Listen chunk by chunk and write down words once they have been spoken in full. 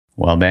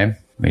Well, babe,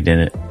 we did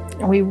it.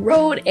 We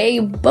wrote a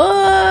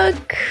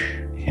book.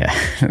 Yeah,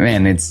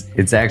 man,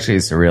 it's actually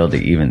surreal to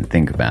even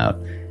think about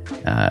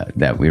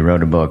that we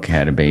wrote a book,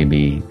 had a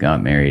baby,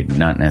 got married,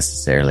 not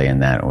necessarily in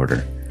that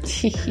order.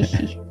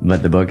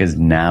 But the book is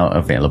now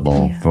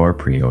available for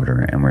pre-order,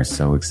 and we're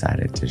so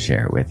excited to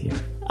share it with you.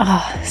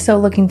 Oh, so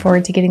looking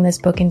forward to getting this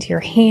book into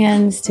your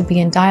hands, to be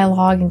in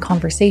dialogue and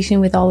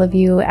conversation with all of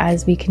you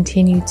as we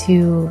continue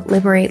to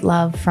liberate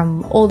love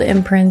from old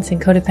imprints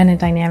and codependent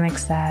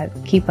dynamics that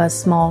keep us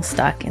small,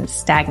 stuck, and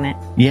stagnant.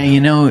 Yeah,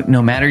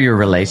 no matter your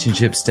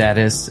relationship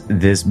status,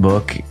 this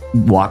book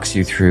walks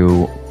you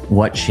through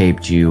what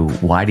shaped you,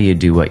 why do you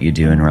do what you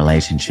do in a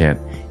relationship.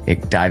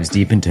 It dives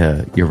deep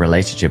into your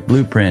relationship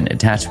blueprint,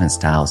 attachment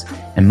styles,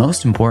 and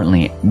most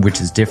importantly,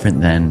 which is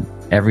different than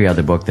every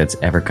other book that's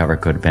ever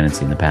covered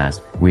codependency in the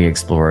past, we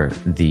explore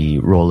the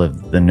role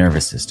of the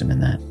nervous system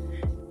in that.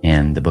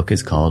 And the book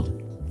is called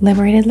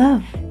Liberated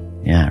Love.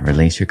 Yeah,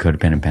 release your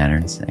codependent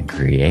patterns and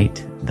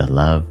create the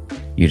love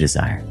you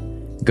desire.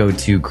 Go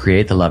to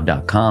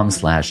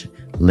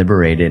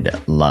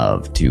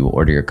createthelove.com/liberatedlove to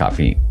order your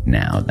copy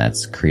now.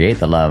 That's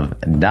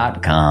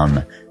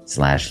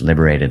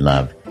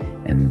createthelove.com/liberatedlove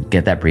and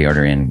get that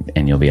pre-order in,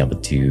 and you'll be able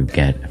to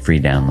get a free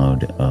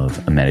download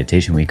of a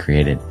meditation we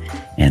created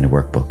and a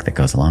workbook that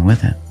goes along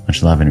with it.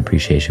 Much love and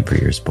appreciation for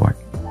your support.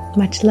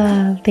 Much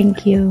love.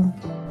 Thank you.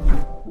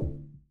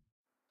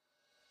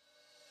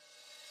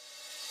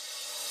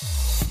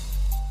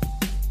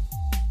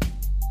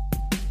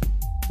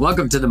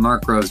 Welcome to the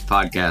Mark Groves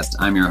podcast.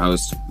 I'm your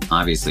host,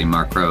 obviously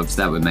Mark Groves.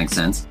 That would make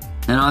sense.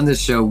 And on this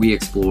show, we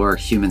explore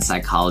human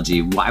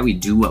psychology, why we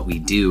do what we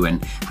do,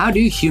 and how do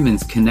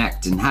humans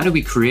connect, and how do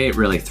we create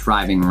really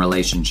thriving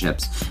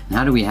relationships, and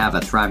how do we have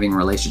a thriving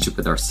relationship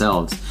with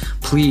ourselves.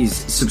 Please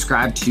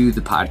subscribe to the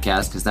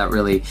podcast because that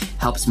really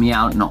helps me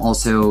out and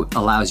also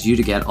allows you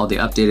to get all the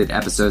updated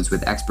episodes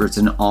with experts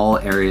in all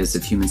areas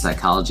of human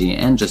psychology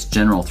and just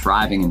general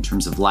thriving in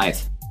terms of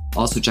life.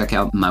 Also check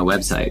out my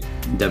website,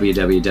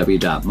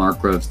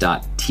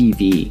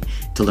 www.markgroves.tv,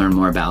 to learn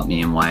more about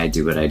me and why I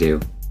do what I do.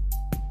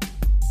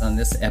 On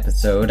this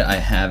episode, I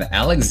have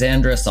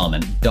Alexandra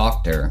Salmon,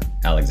 Dr.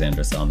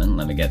 Alexandra Salmon,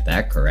 let me get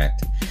that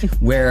correct,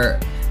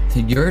 where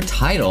your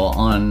title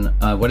on,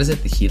 what is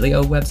it, the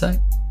Helio website?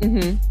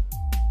 Mm-hmm.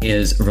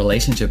 Is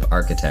relationship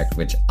architect,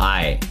 which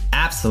I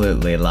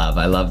absolutely love.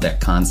 I love that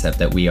concept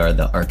that we are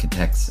the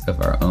architects of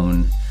our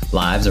own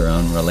lives, our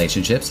own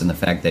relationships, and the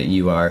fact that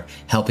you are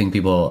helping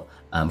people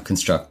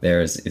construct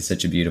theirs is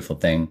such a beautiful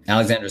thing.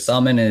 Alexandra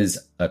Salmon is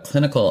a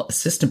clinical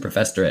assistant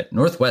professor at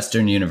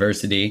Northwestern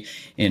University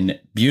in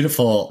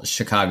beautiful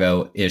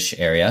Chicago-ish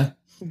area,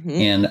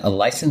 and a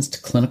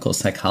licensed clinical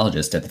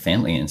psychologist at the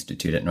Family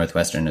Institute at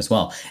Northwestern as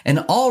well. An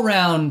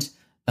all-round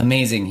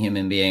amazing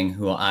human being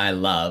who I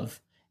love.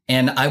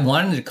 And I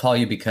wanted to call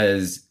you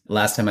because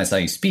last time I saw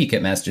you speak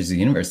at Masters of the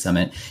Universe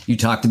Summit, you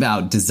talked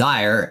about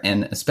desire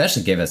and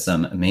especially gave us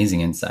some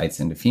amazing insights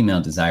into female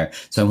desire.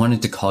 So I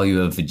wanted to call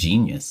you a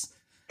vagenius.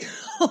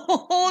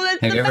 Oh,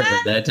 that's Have the you ever best.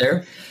 heard that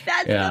term?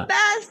 That's the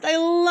best. I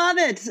love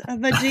it. A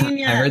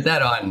vagina. I heard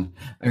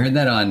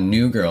that on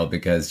New Girl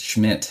because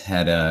Schmidt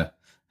there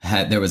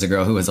was a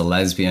girl who was a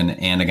lesbian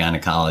and a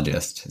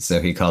gynecologist.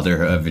 So he called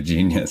her a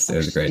vagenius. It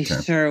was a great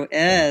term. Sure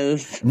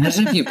is.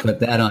 Imagine if you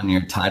put that on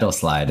your title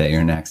slide at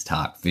your next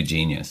talk,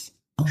 vagenius.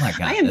 Oh my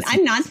God.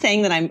 I'm not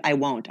saying that I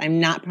won't. I'm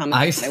not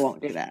promising that I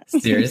won't do that.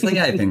 Seriously,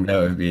 I think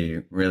that would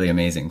be really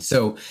amazing.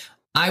 So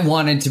I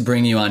wanted to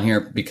bring you on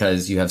here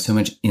because you have so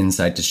much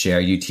insight to share.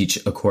 You teach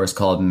a course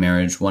called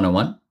Marriage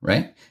 101,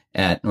 right?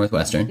 At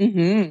Northwestern.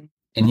 Mm-hmm.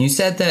 And you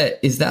said that,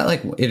 is that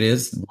like, it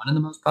is one of the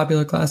most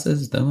popular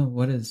classes?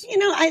 What is?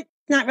 It's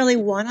not really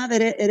one of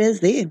it.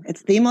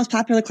 It's the most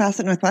popular class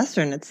at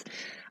Northwestern. It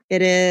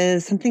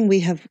is something we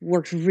have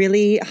worked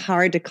really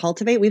hard to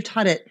cultivate. We've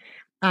taught it.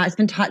 It's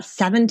been taught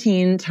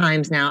 17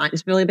 times now.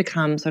 It's really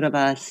become sort of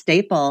a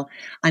staple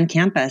on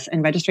campus,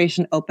 and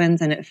registration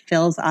opens and it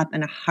fills up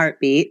in a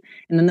heartbeat.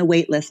 And then the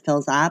wait list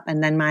fills up.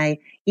 And then my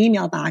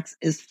email box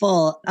is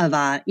full of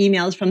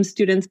emails from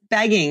students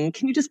begging,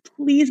 can you just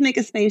please make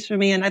a space for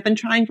me? And I've been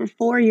trying for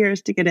 4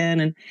 years to get in,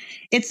 and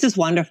it's just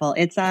wonderful.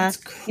 It's it's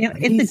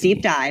a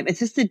deep dive. It's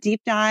just a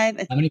deep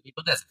dive. How many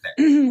people does it?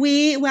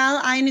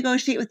 I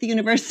negotiate with the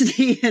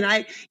university,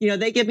 and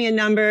they give me a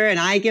number and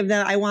I give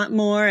them, I want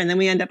more. And then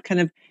we end up kind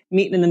of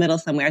meeting in the middle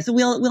somewhere. So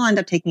we'll end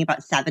up taking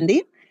about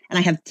 70, and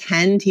I have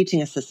 10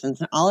 teaching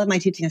assistants, and all of my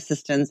teaching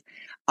assistants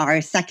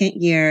are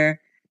second year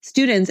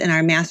students in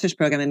our master's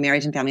program in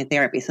marriage and family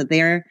therapy. So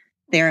they're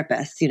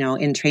therapists,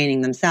 in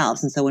training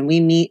themselves. And so when we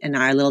meet in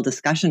our little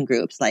discussion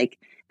groups, like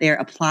they're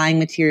applying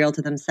material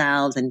to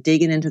themselves and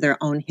digging into their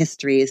own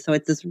histories. So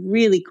it's this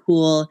really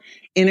cool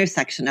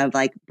intersection of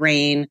like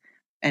brain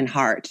and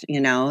heart,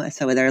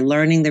 so they're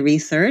learning the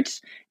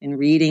research and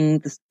reading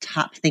the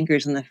top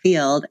thinkers in the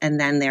field. And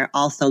then they're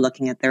also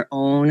looking at their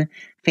own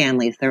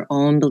families, their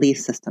own belief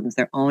systems,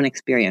 their own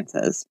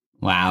experiences.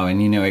 Wow.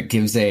 And, it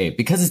gives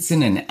because it's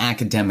in an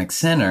academic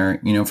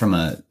center, from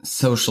a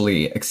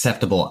socially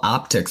acceptable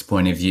optics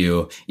point of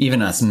view,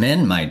 even us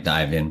men might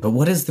dive in. But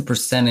what is the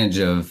percentage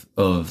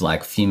of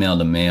like female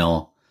to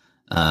male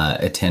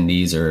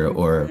attendees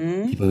or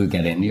people who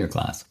get into your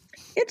class?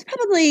 It's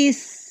probably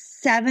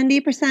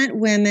 70%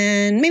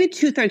 women, maybe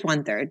 2/3,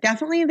 1/3.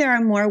 Definitely there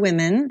are more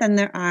women than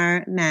there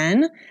are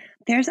men.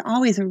 There's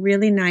always a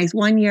really nice,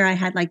 one year I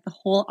had like the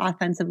whole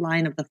offensive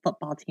line of the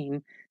football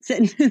team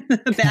sitting in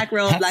the back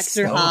row of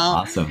lecture hall.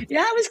 Awesome.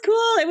 Yeah, it was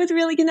cool. It was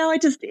really,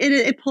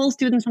 it pulls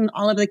students from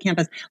all over the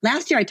campus.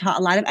 Last year I taught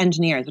a lot of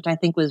engineers, which I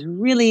think was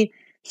really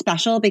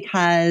special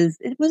because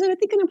it was, I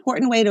think, an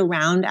important way to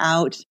round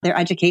out their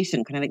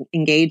education, kind of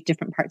engage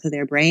different parts of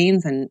their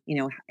brains.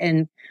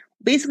 And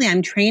basically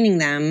I'm training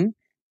them.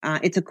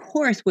 It's a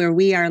course where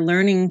we are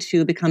learning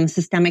to become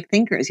systemic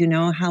thinkers.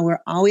 How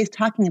we're always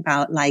talking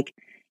about like,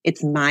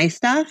 it's my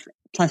stuff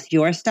plus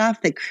your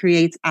stuff that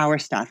creates our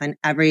stuff in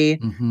every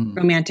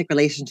romantic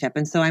relationship.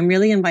 And so I'm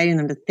really inviting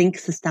them to think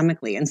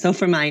systemically. And so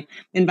for my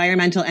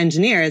environmental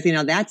engineers,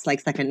 that's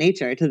like second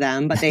nature to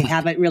them, but they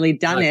haven't really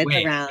done it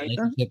around.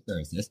 Relationships are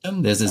a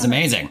system? This is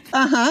amazing.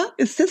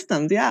 It's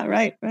systems. Yeah,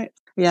 right.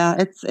 Yeah,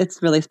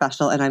 it's really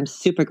special. And I'm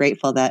super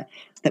grateful that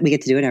we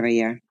get to do it every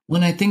year.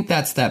 Well, I think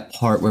that's that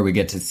part where we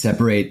get to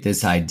separate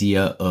this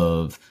idea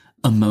of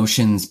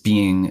emotions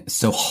being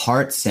so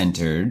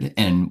heart-centered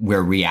and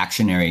we're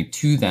reactionary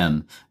to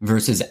them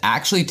versus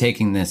actually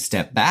taking this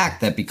step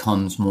back that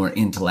becomes more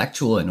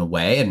intellectual in a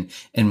way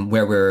and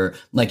where we're,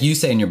 like you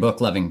say in your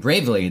book, Loving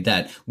Bravely,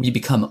 that we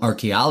become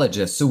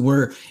archaeologists.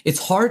 So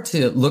it's hard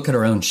to look at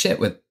our own shit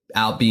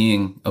without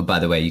being, oh, by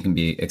the way, you can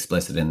be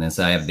explicit in this.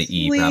 I have the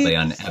E probably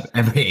on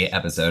every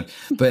episode,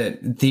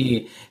 but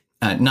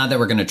not that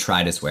we're going to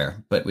try to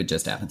swear, but it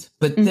just happens.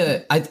 But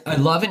I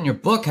love in your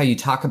book how you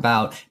talk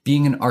about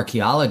being an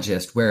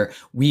archaeologist, where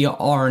we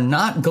are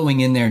not going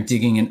in there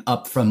digging it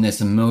up from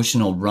this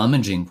emotional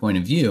rummaging point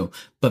of view,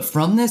 but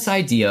from this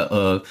idea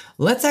of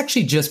let's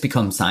actually just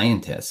become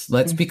scientists.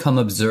 Let's become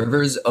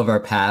observers of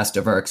our past,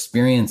 of our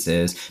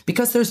experiences,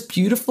 because there's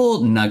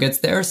beautiful nuggets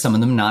there. Some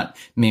of them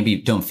maybe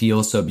don't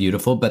feel so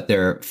beautiful, but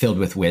they're filled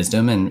with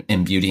wisdom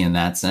and beauty in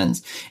that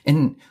sense.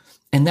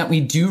 And that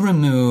we do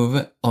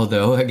remove,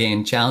 although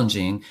again,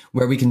 challenging,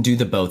 where we can do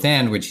the both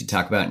and, which you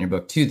talk about in your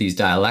book too, these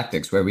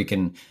dialectics, where we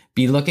can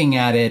be looking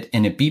at it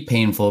and it be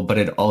painful, but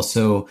it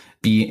also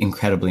be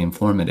incredibly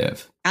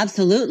informative.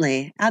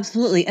 Absolutely.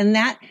 Absolutely. And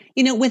that,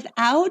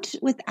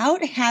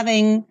 without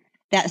having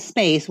that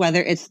space,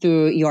 whether it's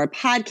through your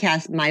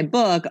podcast, my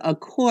book, a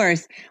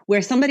course,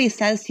 where somebody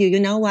says to you, you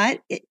know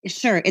what?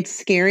 Sure, it's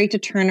scary to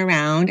turn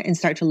around and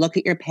start to look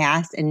at your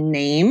past and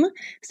name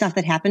stuff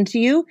that happened to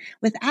you.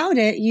 Without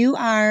it,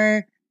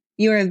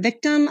 you're a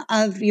victim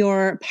of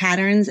your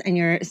patterns and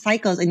your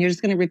cycles, and you're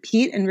just going to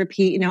repeat and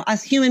repeat.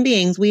 Us human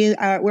beings,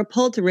 we're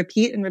pulled to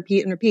repeat and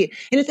repeat and repeat.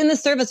 And it's in the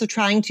service of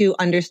trying to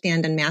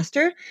understand and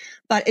master,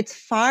 but it's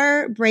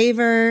far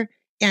braver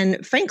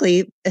and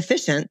frankly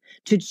efficient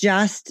to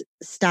just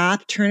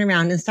stop, turn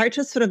around, and start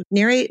to sort of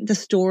narrate the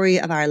story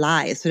of our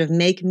lives, sort of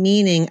make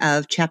meaning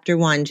of chapter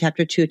 1,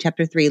 chapter 2,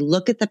 chapter 3,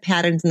 look at the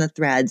patterns and the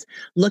threads,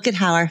 look at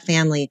how our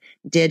family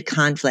did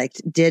conflict,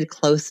 did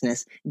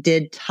closeness,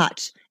 did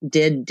touch,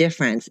 did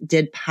difference,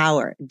 did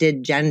power,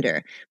 did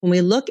gender. When we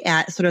look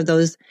at sort of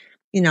those,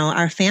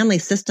 our family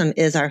system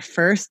is our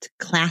first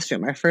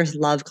classroom, our first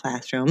love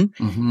classroom.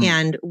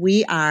 And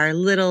we are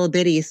little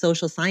bitty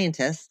social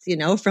scientists,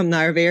 from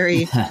our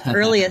very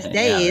earliest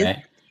days. Yeah,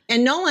 right.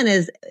 And no one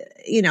is,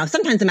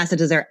 sometimes the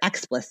messages are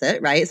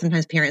explicit, right?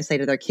 Sometimes parents say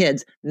to their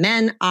kids,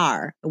 men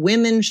are,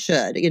 women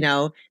should,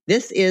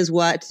 this is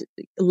what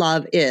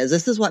love is.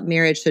 This is what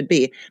marriage should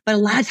be. But a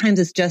lot of times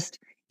it's just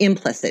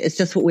implicit. It's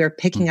just what we're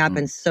picking up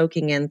and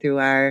soaking in through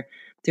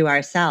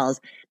our cells.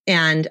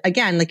 And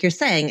again, like you're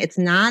saying, it's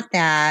not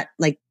that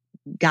like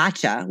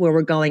gotcha where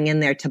we're going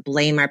in there to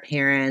blame our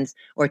parents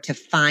or to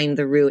find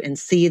the root and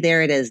see,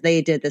 there it is.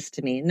 They did this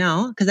to me.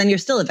 No, because then you're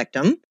still a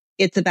victim.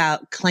 It's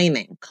about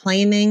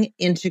claiming,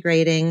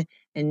 integrating,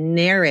 and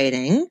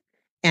narrating.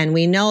 And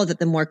we know that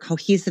the more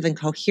cohesive and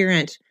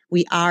coherent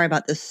we are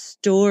about the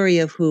story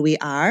of who we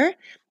are,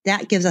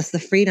 that gives us the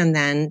freedom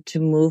then to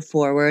move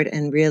forward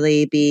and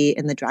really be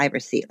in the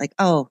driver's seat. Like,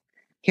 oh,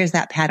 here's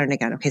that pattern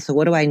again. Okay, so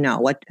what do I know?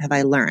 What have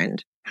I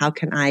learned? How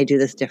can I do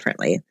this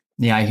differently?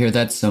 Yeah, I hear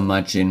that so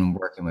much in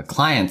working with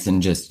clients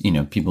and just,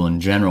 people in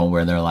general,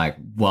 where they're like,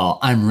 well,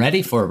 I'm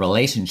ready for a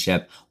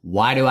relationship.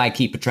 Why do I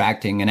keep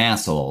attracting an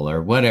asshole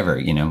or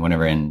whatever,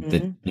 whatever, and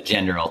the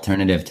gender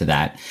alternative to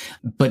that.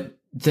 But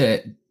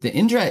the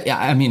interest,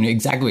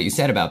 exactly what you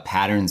said about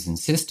patterns and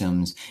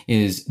systems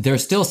is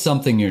there's still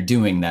something you're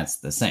doing that's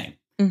the same.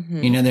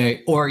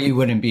 Or you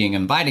wouldn't be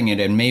inviting it.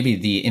 And maybe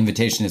the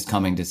invitation is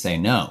coming to say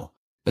no.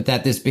 But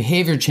that this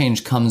behavior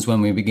change comes when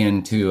we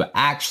begin to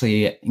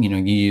actually, you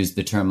use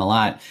the term a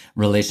lot,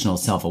 relational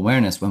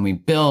self-awareness, when we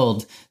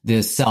build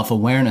this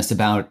self-awareness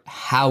about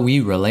how we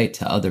relate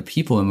to other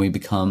people and we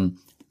become,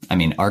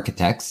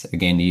 architects,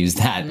 again, to use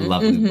that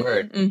lovely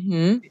word.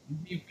 You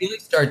really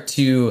start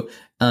to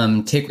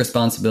take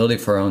responsibility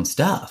for our own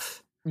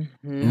stuff.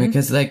 Mm-hmm. And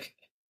because like,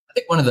 I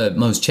think one of the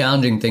most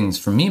challenging things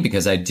for me,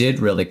 because I did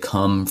really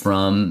come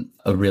from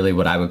a really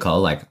what I would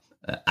call like,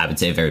 I would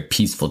say a very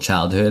peaceful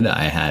childhood.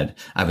 I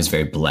was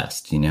very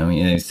blessed, you know,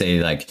 they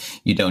say like,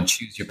 you don't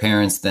choose your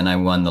parents, then I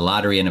won the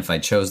lottery. And if I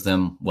chose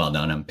them, well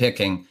done, I'm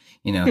picking,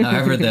 you know,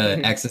 however the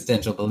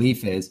existential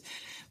belief is.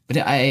 But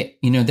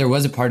there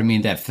was a part of me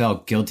that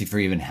felt guilty for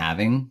even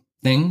having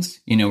things,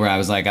 you know, where I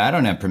was like, I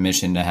don't have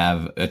permission to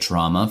have a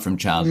trauma from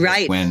childhood,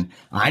 right, when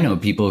I know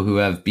people who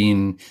have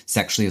been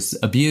sexually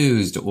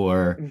abused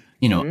or,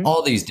 you know,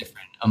 all these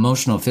different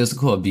emotional,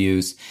 physical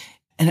abuse.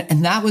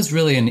 And that was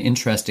really an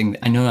interesting,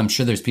 I'm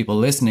sure there's people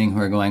listening who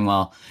are going,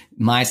 well,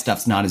 my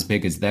stuff's not as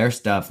big as their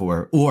stuff,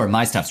 or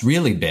my stuff's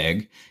really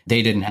big.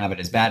 They didn't have it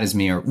as bad as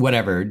me, or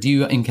whatever. Do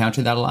you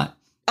encounter that a lot?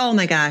 Oh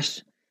my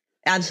gosh.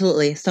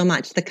 Absolutely. So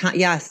much.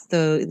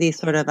 The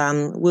sort of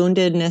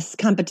woundedness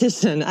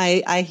competition.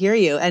 I hear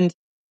you. And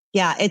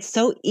yeah, it's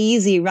so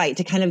easy, right,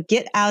 to kind of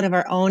get out of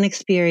our own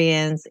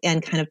experience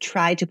and kind of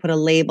try to put a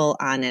label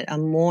on it, a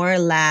more or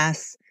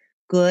less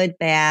good,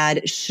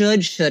 bad,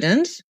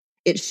 shouldn't.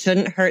 It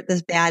shouldn't hurt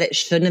this bad. It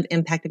shouldn't have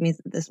impacted me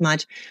this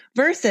much.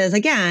 Versus,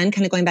 again,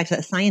 kind of going back to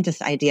that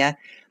scientist idea,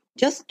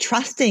 just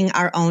trusting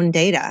our own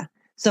data.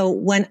 So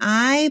when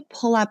I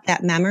pull up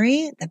that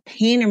memory, the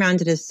pain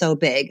around it is so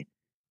big.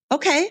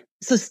 Okay,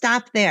 so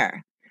stop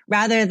there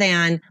rather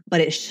than,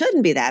 but it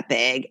shouldn't be that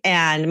big.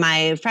 And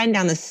my friend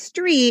down the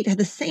street had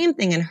the same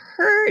thing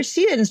and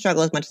she didn't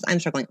struggle as much as I'm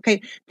struggling.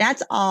 Okay,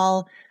 that's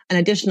all an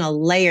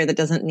additional layer that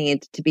doesn't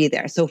need to be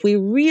there. So if we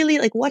really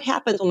what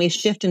happens when we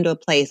shift into a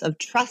place of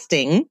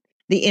trusting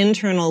the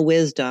internal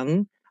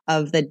wisdom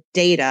of the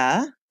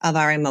data of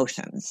our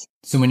emotions?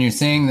 So when you're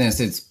saying this,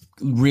 it's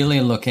really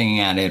looking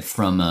at it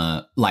from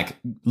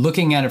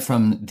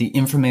the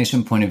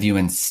information point of view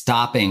and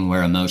stopping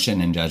where emotion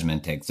and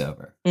judgment takes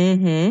over.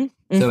 Mm-hmm.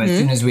 So as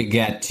soon as we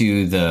get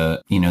to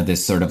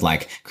this sort of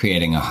like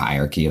creating a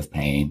hierarchy of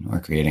pain or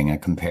creating a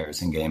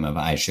comparison game of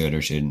I should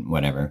or shouldn't,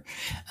 whatever.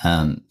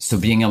 So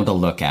being able to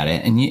look at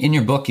it, and in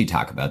your book, you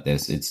talk about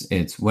this.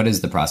 It's what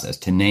is the process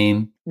to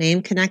name,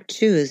 connect,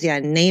 choose. Yeah.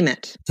 Name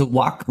it. So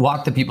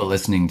walk the people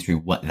listening through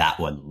what that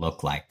would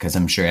look like. Cause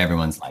I'm sure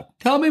everyone's like,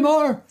 tell me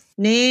more.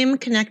 Name,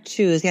 connect,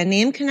 choose. Yeah.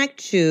 Name, connect,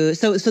 choose.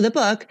 So the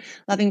book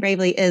Loving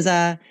Bravely is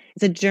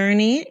it's a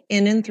journey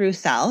in and through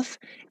self.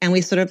 And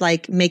we sort of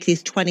like make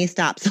these 20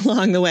 stops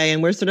along the way.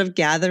 And we're sort of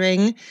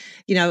gathering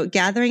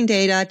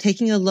data,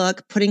 taking a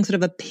look, putting sort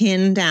of a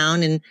pin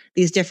down in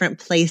these different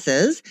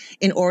places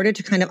in order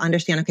to kind of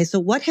understand, okay, so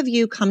what have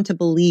you come to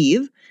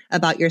believe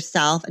about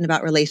yourself and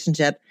about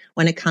relationship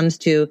when it comes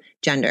to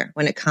gender,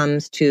 when it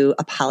comes to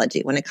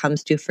apology, when it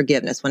comes to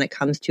forgiveness, when it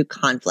comes to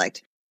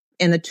conflict?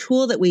 And the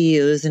tool that we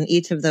use in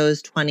each of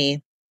those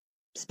 20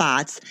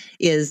 spots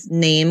is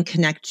name,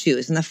 connect,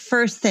 choose. And the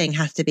first thing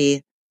has to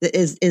be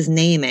is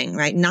naming,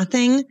 right?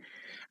 Nothing.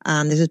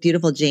 There's this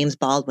beautiful James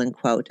Baldwin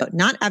quote.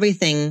 Not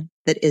everything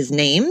that is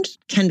named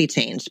can be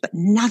changed, but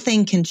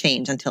nothing can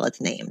change until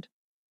it's named.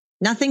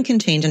 Nothing can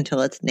change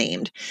until it's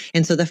named.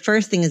 And so the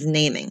first thing is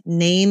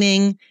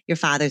naming your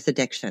father's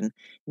addiction,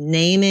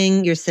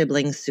 naming your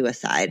sibling's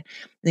suicide.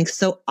 I think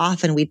so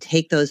often we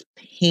take those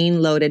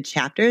pain-loaded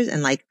chapters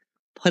and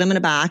put them in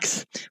a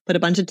box, put a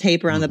bunch of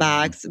tape around the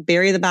box,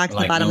 bury the box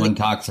at the bottom. No one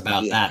talks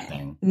about that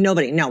thing.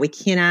 Nobody. No, we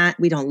cannot.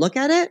 We don't look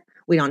at it.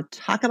 We don't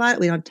talk about it.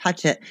 We don't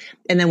touch it.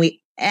 And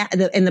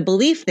then the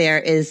belief there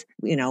is,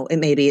 it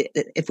may be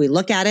if we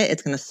look at it,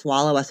 it's going to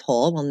swallow us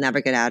whole. We'll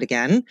never get out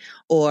again.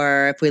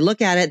 Or if we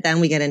look at it, then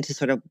we get into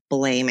sort of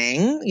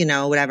blaming,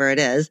 whatever it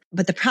is.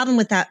 But the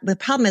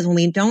problem is when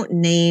we don't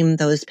name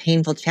those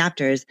painful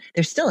chapters,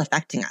 they're still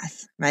affecting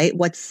us, right?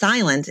 What's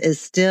silent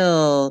is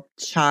still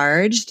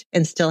charged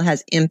and still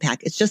has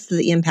impact. It's just that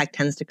the impact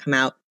tends to come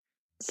out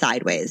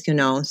sideways,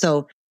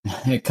 So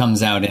it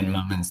comes out in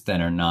moments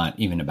that are not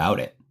even about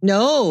it.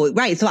 No,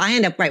 right. So I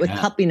end up with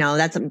couple,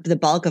 that's the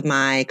bulk of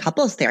my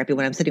couples therapy.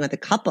 When I'm sitting with a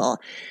couple,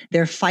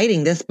 they're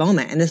fighting this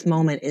moment, and this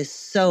moment is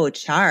so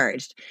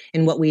charged.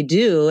 And what we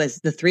do, as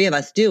the three of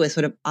us do, is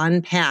sort of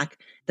unpack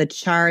the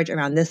charge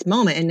around this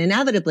moment. And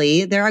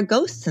inevitably there are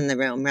ghosts in the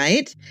room,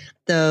 right?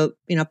 The,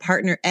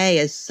 partner A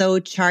is so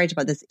charged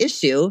about this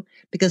issue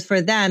because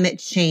for them it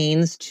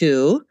chains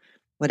to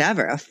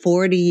whatever, a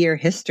 40-year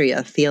history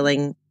of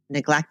feeling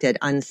neglected,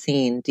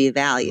 unseen,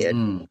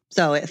 devalued.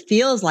 So it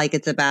feels like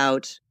it's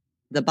about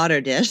the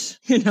butter dish,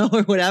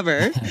 or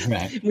whatever.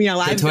 Right.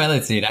 The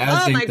toilet seat. I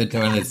always think the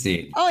toilet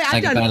seat. Oh, yeah.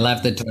 If I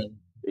left the toilet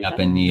seat up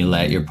and you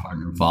let your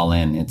partner fall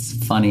in,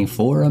 it's funny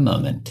for a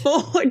moment.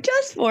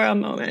 Just for a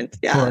moment.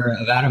 Yeah. For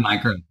about a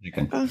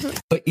microsecond.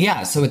 But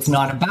yeah, so it's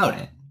not about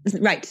it.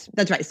 Right.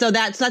 That's right. So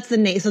that's the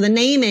name. So the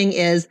naming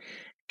is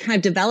kind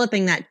of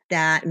developing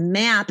that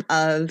map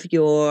of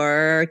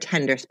your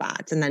tender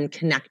spots, and then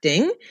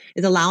connecting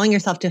is allowing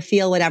yourself to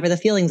feel whatever the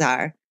feelings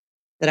are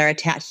that are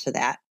attached to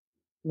that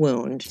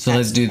wound. So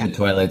let's do the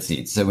toilet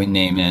seat. So we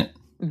name it.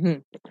 Mm-hmm.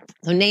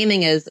 So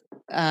naming is,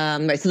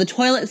 right. So the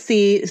toilet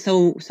seat.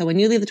 So when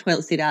you leave the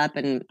toilet seat up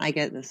and I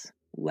get this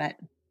wet,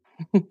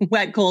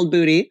 cold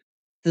booty,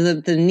 So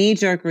the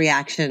knee-jerk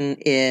reaction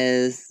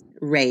is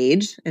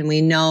rage. And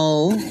we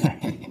know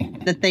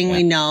the thing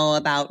we know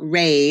about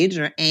rage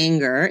or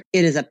anger,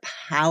 it is a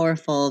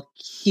powerful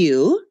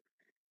cue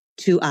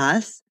to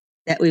us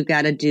that we've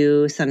got to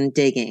do some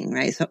digging,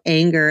 right? So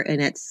anger in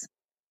its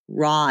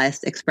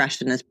rawest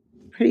expression is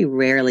pretty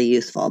rarely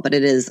useful, but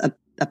it is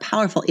a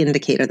powerful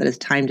indicator that it's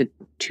time to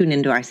tune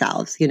into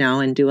ourselves,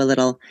 and do a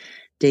little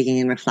digging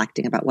and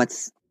reflecting about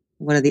what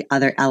are the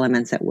other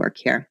elements at work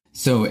here.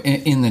 So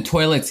in the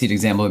toilet seat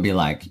example, would be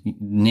like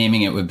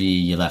naming it would be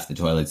you left the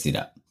toilet seat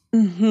up.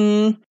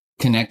 Mm-hmm.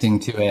 Connecting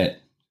to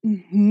it.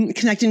 Mm-hmm.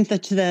 Connecting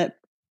to the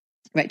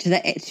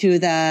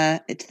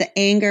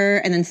anger,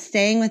 and then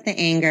staying with the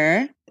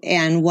anger.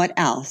 And what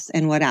else?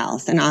 And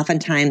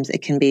oftentimes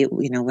it can be,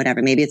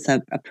 whatever. Maybe it's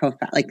a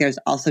profound, like there's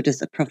also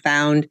just a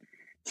profound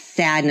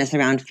sadness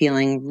around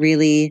feeling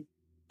really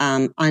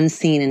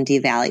unseen and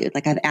devalued.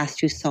 Like I've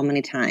asked you so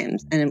many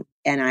times, and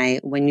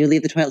when you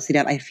leave the toilet seat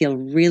up, I feel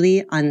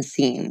really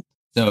unseen.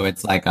 So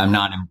it's like I'm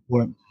not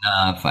important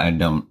enough. I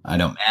don't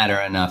matter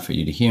enough for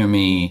you to hear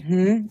me.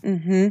 Mm-hmm,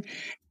 mm-hmm.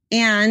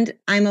 And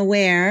I'm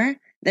aware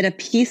that a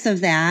piece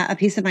of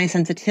my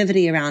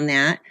sensitivity around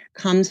that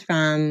comes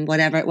from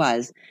whatever it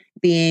was,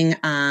 being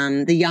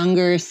the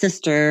younger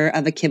sister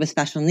of a kid with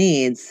special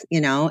needs,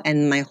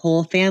 and my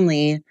whole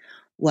family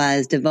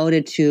was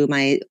devoted to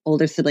my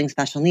older sibling's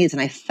special needs.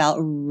 And I felt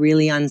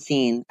really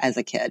unseen as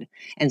a kid.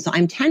 And so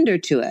I'm tender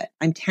to it.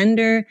 I'm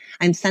tender.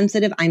 I'm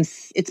sensitive.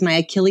 It's my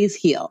Achilles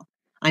heel.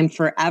 I'm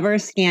forever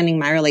scanning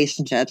my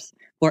relationships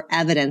for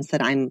evidence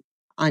that I'm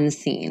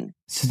unseen.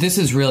 So this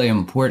is really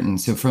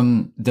important. So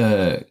from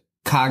the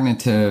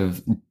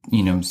cognitive,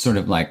 sort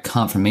of like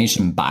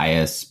confirmation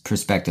bias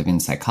perspective in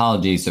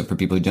psychology. So for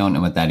people who don't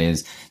know what that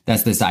is,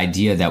 that's this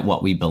idea that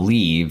what we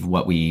believe,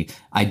 what we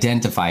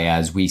identify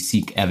as, we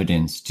seek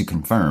evidence to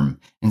confirm.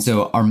 And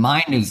so our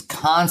mind is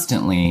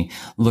constantly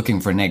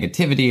looking for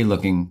negativity,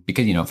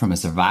 because, from a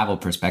survival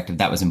perspective,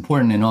 that was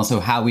important. And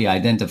also how we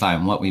identify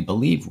and what we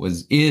believe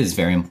is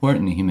very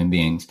important to human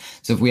beings.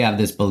 So if we have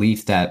this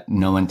belief that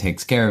no one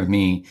takes care of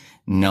me,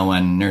 no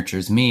one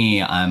nurtures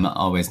me, I'm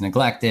always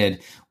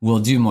neglected, we'll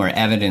do more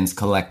evidence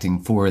collecting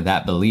for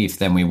that belief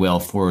than we will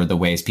for the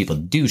ways people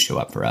do show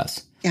up for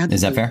us. Absolutely.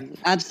 Is that fair?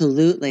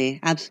 Absolutely.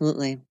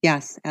 Absolutely.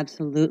 Yes,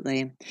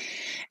 absolutely.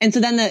 And so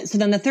then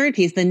the third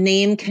piece, the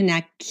name,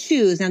 connect,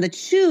 choose. Now the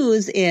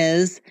choose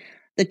is,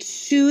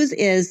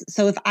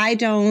 so if I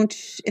don't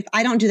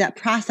do that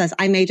process,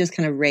 I may just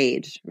kind of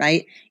rage,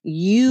 right?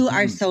 You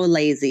are so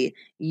lazy.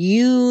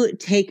 You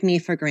take me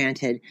for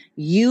granted.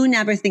 You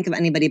never think of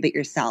anybody but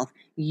yourself.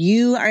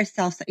 You are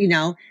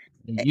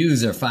the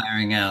yous are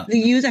firing out. The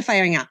yous are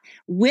firing out.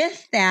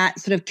 With that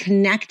sort of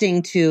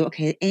connecting to,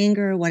 okay,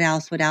 anger, what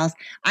else?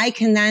 I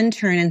can then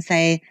turn and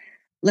say,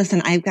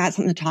 listen, I've got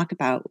something to talk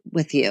about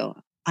with you.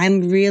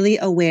 I'm really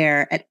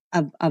aware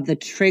of the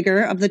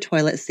trigger of the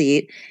toilet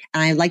seat.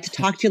 And I'd like to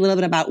talk to you a little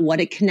bit about what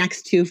it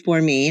connects to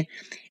for me.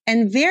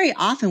 And very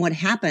often what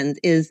happens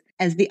is,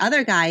 as the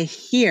other guy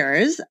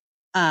hears,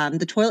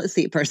 the toilet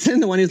seat person,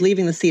 the one who's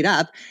leaving the seat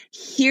up,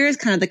 here's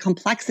kind of the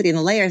complexity and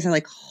the layers. They're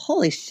like,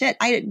 holy shit,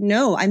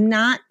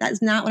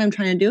 that's not what I'm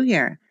trying to do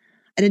here.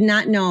 I did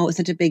not know it was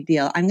such a big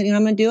deal. I'm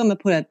going to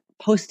put a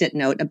Post-it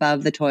note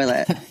above the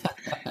toilet,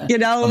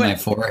 on my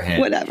forehead,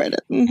 whatever it is.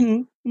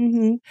 Mm-hmm,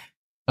 mm-hmm.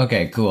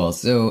 Okay, cool.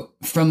 So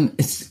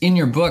in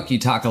your book, you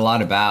talk a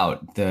lot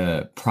about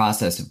the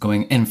process of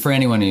going, and for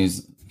anyone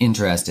who's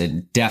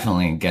interested,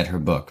 definitely get her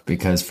book,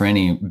 because for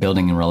any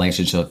building and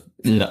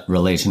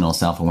relational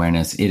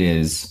self-awareness, it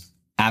is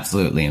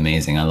absolutely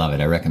amazing. I love it.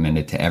 I recommend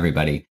it to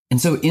everybody.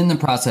 And so in the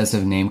process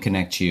of name,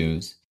 connect,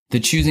 choose, the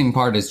choosing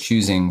part is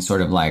choosing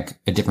sort of like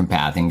a different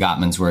path. In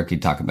Gottman's work,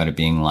 he'd talk about it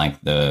being like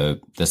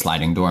the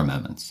sliding door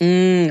moments.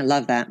 I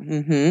love that.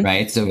 Mm-hmm.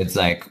 Right. So it's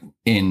like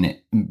in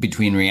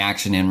between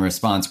reaction and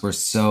response, we're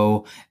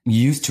so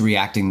used to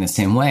reacting the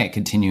same way,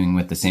 continuing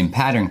with the same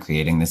pattern,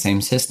 creating the same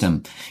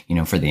system.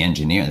 For the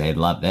engineer, they'd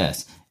love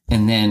this.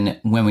 And then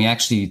when we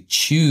actually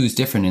choose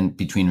different in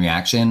between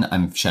reaction,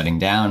 I'm shutting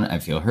down, I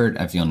feel hurt,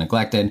 I feel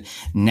neglected.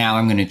 Now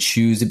I'm going to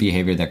choose a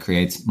behavior that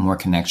creates more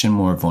connection,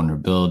 more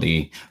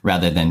vulnerability,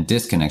 rather than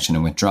disconnection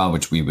and withdrawal,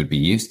 which we would be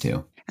used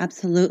to.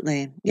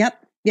 Absolutely.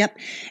 Yep.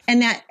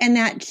 And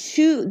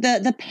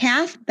the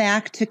path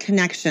back to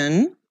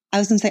connection, I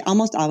was going to say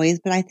almost always,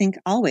 but I think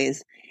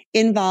always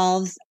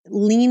involves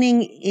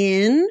leaning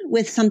in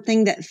with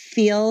something that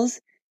feels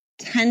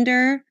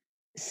tender,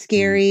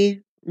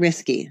 scary,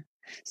 risky.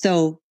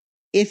 So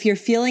if you're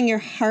feeling your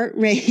heart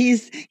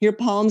race, your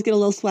palms get a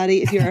little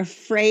sweaty. If you're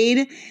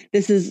afraid,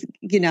 this is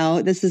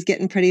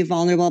getting pretty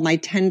vulnerable. My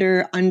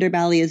tender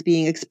underbelly is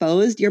being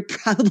exposed. You're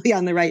probably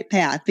on the right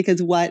path,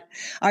 because what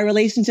our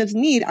relationships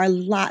need are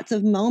lots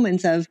of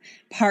moments of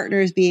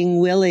partners being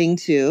willing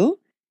to,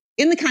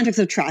 in the context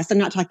of trust. I'm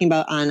not talking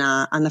about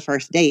on the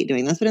first date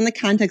doing this, but in the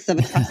context of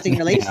a trusting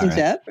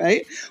relationship,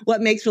 right?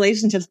 What makes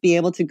relationships be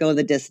able to go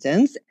the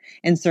distance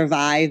and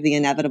survive the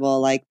inevitable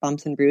like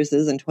bumps and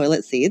bruises and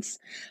toilet seats?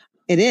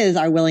 It is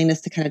our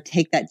willingness to kind of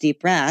take that deep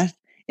breath,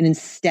 and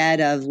instead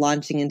of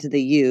launching into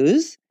the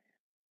use,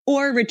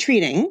 or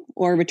retreating,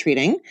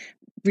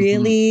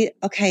 really,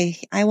 okay,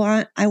 I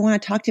want to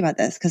talk to you about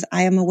this because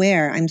I am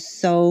aware I'm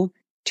so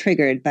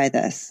triggered by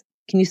this.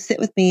 Can you sit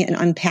with me and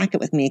unpack it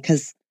with me?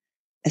 Because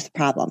it's a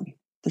problem.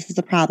 This is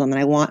a problem. And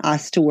I want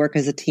us to work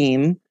as a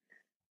team.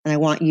 And I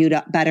want you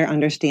to better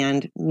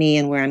understand me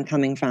and where I'm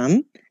coming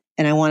from.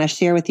 And I want to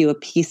share with you a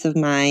piece of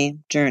my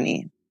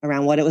journey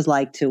around what it was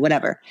like to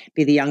whatever,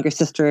 be the younger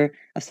sister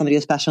of somebody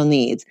with special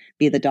needs,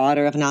 be the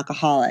daughter of an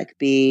alcoholic,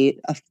 be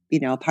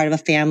part of a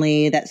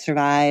family that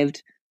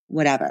survived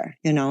whatever,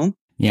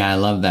 Yeah, I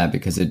love that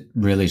because it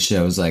really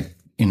shows like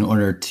in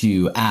order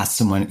to ask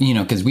someone,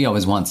 because we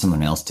always want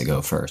someone else to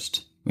go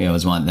first. We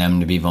always want them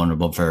to be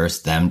vulnerable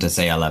first, them to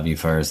say, I love you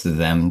first,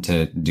 them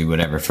to do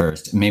whatever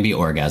first. Maybe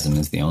orgasm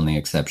is the only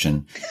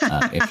exception.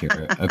 If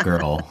you're a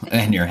girl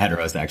and you're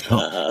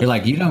heterosexual, you're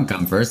like, you don't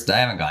come first. I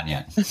haven't gone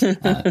yet.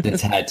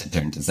 It's had to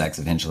turn to sex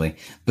eventually.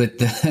 But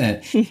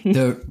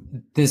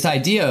this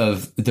idea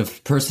of the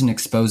person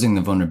exposing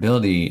the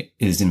vulnerability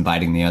is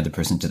inviting the other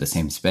person to the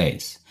same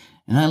space.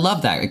 And I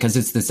love that because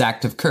it's this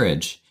act of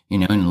courage.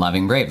 And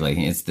loving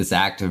bravely. It's this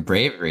act of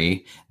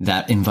bravery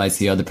that invites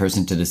the other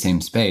person to the same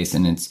space.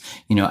 And it's,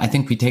 I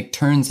think we take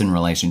turns in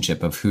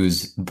relationship of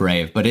who's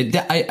brave, but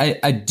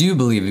I do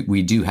believe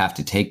we do have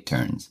to take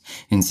turns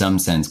in some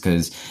sense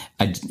because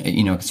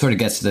it sort of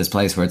gets to this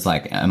place where it's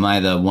like, am I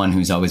the one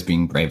who's always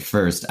being brave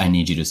first? I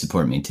need you to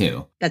support me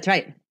too. That's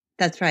right.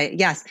 That's right.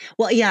 Yes.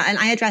 Well, yeah. And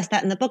I address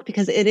that in the book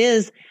because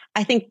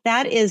I think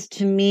that is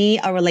to me,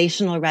 a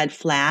relational red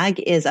flag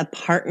is a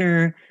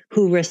partner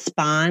who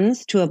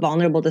responds to a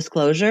vulnerable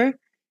disclosure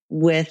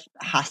with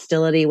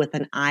hostility, with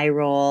an eye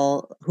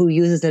roll, who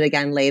uses it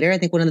again later. I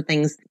think one of the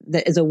things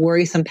that is a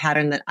worrisome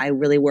pattern that I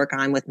really work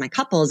on with my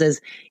couples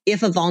is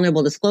if a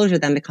vulnerable disclosure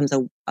then becomes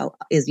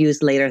is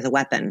used later as a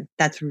weapon.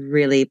 That's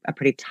really a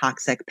pretty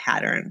toxic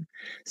pattern.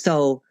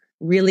 So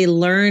really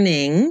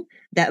learning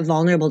that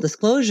vulnerable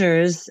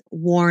disclosures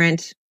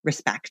warrant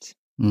respect.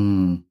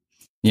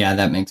 Yeah,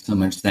 that makes so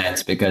much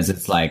sense because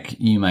it's like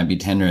you might be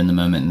tender in the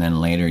moment and then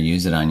later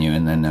use it on you.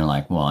 And then they're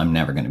like, well, I'm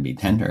never going to be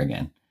tender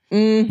again.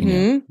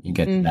 You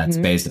get to that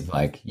space of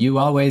like, you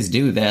always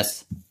do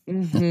this,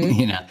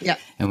 Yep.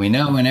 And we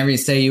know whenever you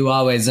say you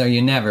always or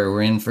you never,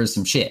 we're in for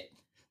some shit.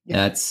 Yep.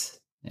 That's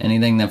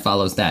anything that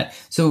follows that.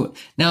 So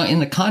now in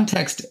the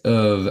context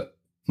of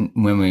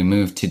when we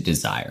move to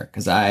desire,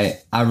 because I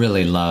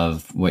really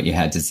love what you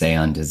had to say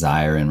on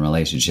desire and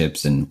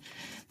relationships and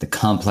the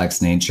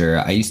complex nature.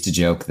 I used to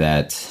joke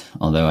that,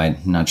 although I'm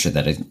not sure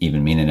that I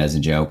even mean it as a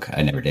joke,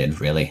 I never did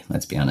really,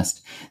 let's be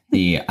honest.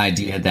 The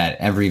idea that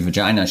every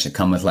vagina should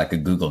come with like a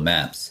Google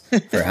Maps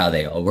for how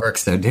they all work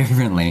so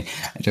differently.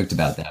 I joked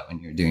about that when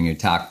you were doing your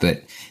talk,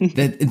 but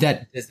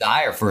that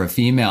desire for a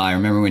female, I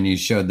remember when you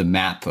showed the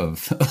map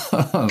of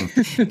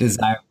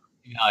desire.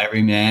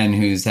 Every man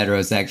who's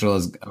heterosexual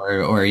is,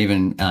 or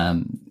even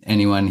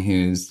anyone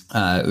who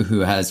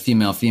has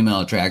female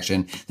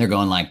attraction, they're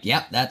going like,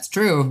 yep, that's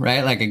true,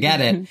 right? Like I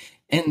get it.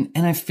 And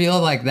I feel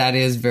like that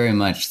is very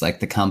much like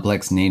the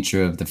complex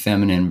nature of the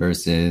feminine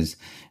versus,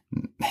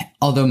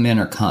 although men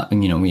are,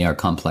 we are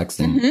complex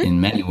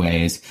in many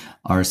ways,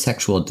 our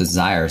sexual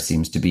desire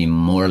seems to be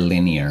more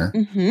linear,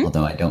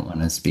 although I don't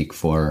want to speak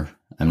for,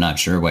 I'm not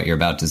sure what you're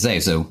about to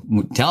say. So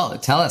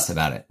tell us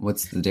about it.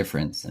 What's the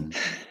difference? And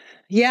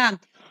yeah,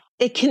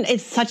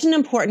 it's such an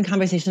important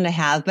conversation to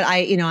have, but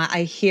I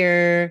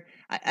hear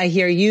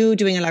you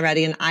doing it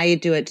already and I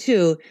do it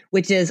too,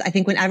 which is, I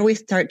think whenever we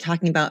start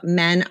talking about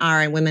men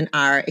are and women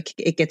are,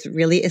 it gets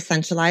really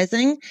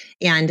essentializing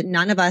and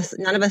none of us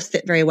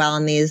fit very well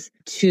in these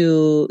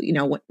two,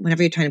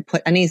 whenever you're trying to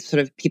put any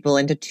sort of people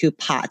into two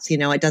pots,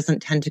 it doesn't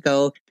tend to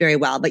go very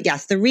well. But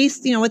yes,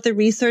 what the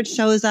research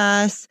shows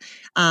us,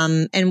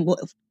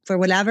 for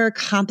whatever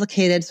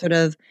complicated sort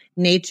of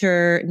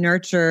nature,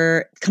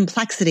 nurture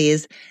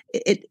complexities,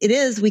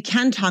 we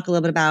can talk a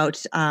little bit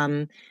about,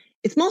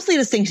 it's mostly a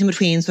distinction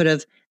between sort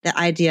of the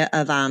idea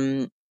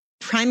of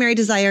primary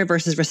desire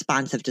versus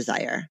responsive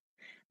desire.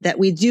 That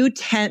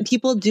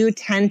people do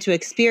tend to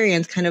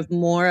experience kind of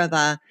more of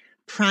a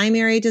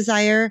primary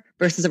desire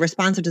versus a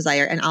responsive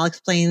desire. And I'll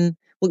explain,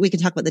 we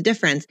can talk about the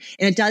difference.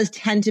 And it does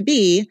tend to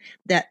be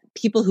that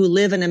people who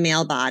live in a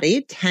male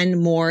body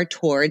tend more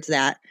towards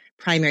that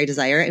primary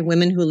desire, and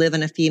women who live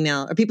in a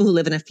female, or people who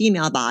live in a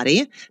female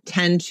body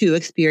tend to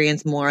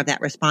experience more of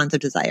that responsive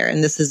desire.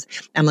 And this is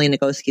Emily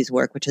Nagoski's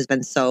work, which has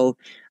been so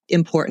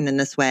important in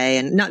this way.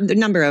 And the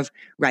number of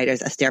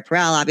writers, Esther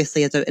Perel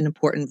obviously is an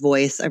important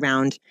voice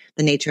around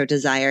the nature of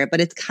desire,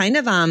 but it's kind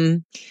of,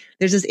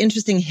 there's this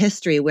interesting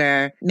history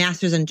where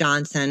Masters and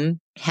Johnson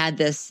had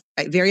this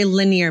very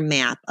linear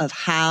map of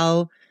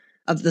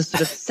the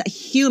sort of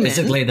human.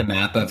 Basically the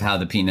map of how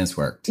the penis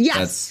worked.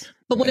 Yes.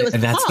 But what it was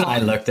That's called, how I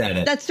looked at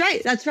it. That's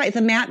right.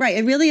 The map, right.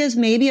 It really is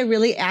maybe a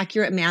really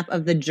accurate map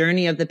of the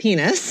journey of the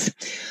penis.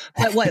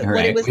 But what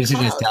it was we should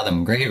called, just tell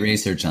them great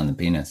research on the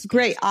penis.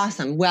 Great.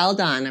 Awesome. Well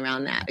done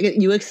around that.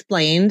 You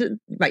explained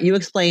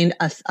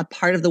a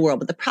part of the world.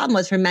 But the problem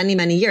was for many,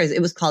 many years,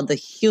 it was called the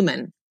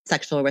human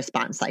sexual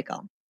response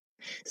cycle.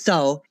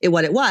 So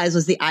what it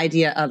was the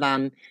idea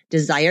of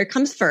desire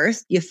comes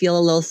first. You feel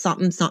a little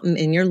something, something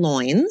in your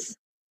loins.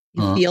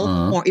 You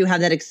feel, you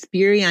have that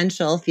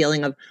experiential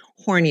feeling of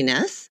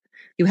horniness.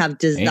 You have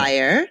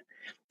desire.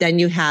 Then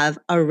you have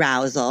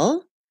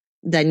arousal.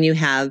 Then you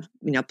have,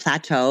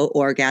 plateau,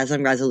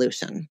 orgasm,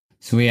 resolution.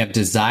 So we have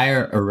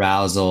desire,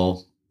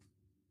 arousal,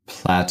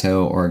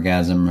 plateau,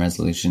 orgasm,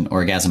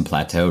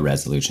 plateau,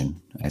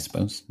 resolution, I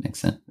suppose. Makes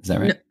sense. Is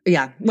that right? No,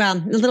 yeah. Well, a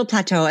little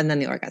plateau and then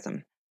the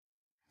orgasm.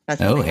 That's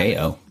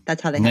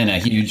That's how they. And then a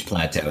huge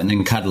plateau, and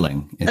then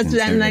cuddling. And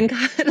then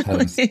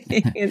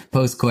cuddling.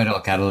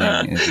 Post-coital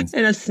cuddling.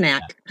 And a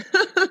snack.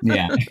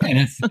 Yeah, and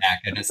a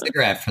snack and a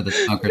cigarette for the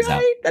smokers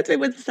out. That's what it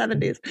was the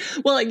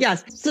 70s. Well,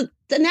 yes. So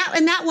that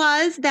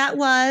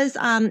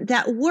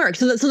worked.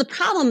 So the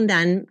problem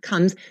then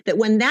comes that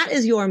when that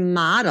is your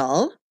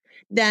model,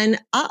 then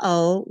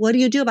what do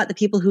you do about the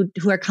people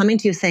who are coming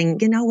to you saying,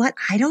 you know what,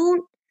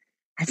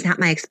 that's not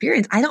my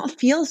experience. I don't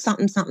feel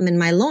something in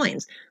my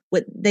loins.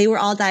 They were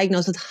all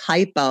diagnosed with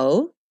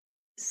hyposexual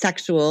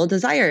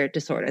desire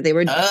disorder. They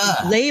were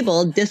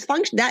labeled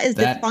dysfunction. That is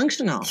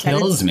dysfunctional.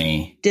 Kills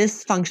me.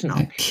 Dysfunctional.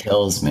 That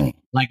kills me.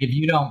 Like if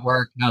you don't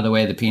work how the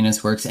way the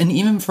penis works, and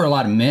even for a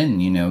lot of men,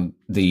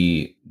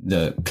 the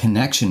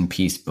connection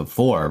piece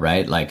before,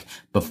 right? Like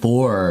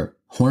before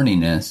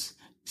horniness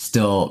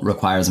still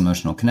requires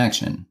emotional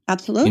connection.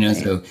 Absolutely.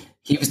 So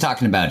he was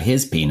talking about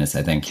his penis,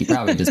 I think. He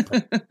probably just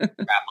put crap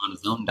on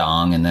his own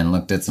dong and then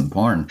looked at some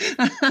porn.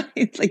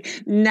 It's like,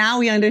 now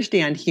we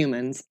understand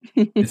humans.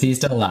 Is he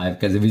still alive?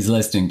 Because if he's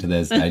listening to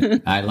this,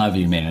 I love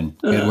you, man.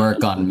 Good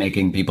work on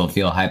making people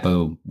feel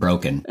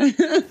hyper-broken. All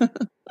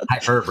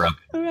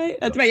right.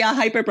 That's right. Yeah,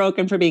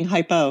 hyper-broken for being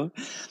hypo.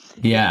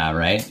 Yeah,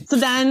 right. So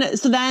then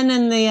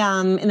in the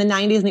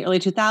 90s and the early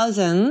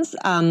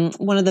 2000s,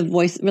 one of the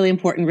really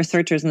important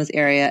researchers in this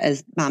area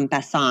is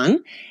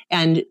Besson,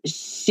 and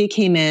she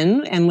came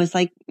in and was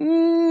like,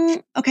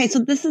 okay, so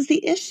this is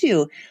the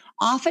issue.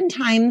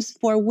 Oftentimes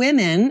for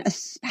women,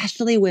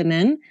 especially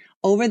women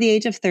over the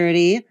age of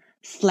 30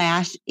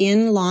 /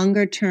 in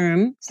longer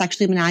term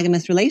sexually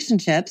monogamous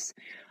relationships,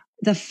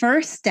 the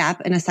first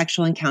step in a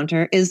sexual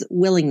encounter is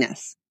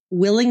willingness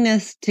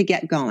to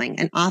get going.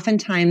 And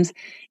oftentimes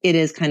it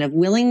is kind of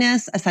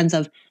willingness, a sense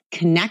of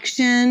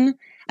connection,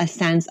 a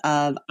sense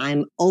of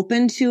I'm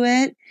open to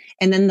it.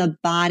 And then the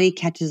body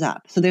catches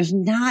up. So there's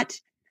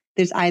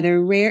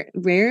either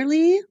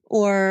rarely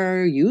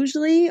or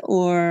usually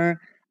or,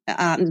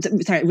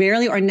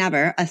 rarely or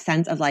never a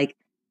sense of like,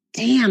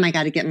 damn, I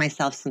got to get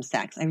myself some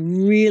sex. I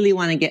really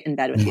want to get in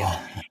bed with you.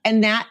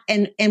 And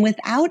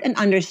without an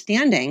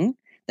understanding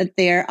that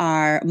there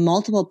are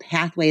multiple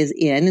pathways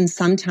in, and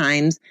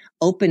sometimes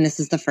openness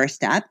is the first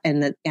step,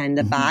 and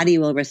the body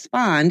will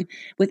respond.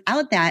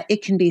 Without that,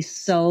 it can be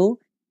so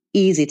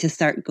easy to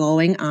start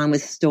going on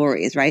with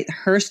stories, right?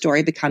 Her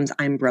story becomes,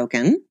 I'm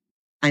broken,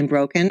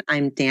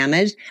 I'm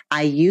damaged.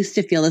 I used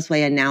to feel this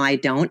way and now I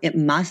don't. It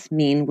must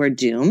mean we're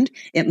doomed.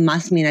 It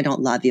must mean I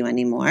don't love you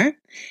anymore.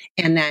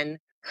 And then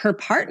her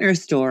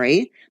partner's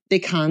story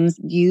becomes,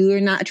 you're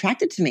not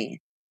attracted to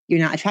me. You're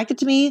not attracted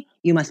to me.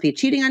 You must be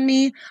cheating on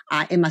me.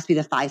 It must be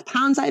the 5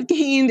 pounds I've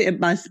gained. It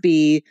must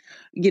be,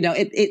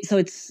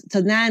 so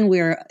then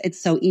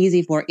it's so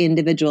easy for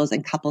individuals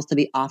and couples to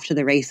be off to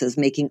the races,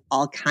 making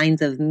all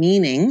kinds of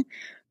meaning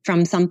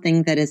from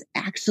something that is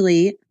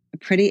actually a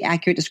pretty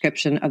accurate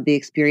description of the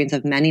experience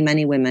of many,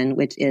 many women,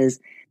 which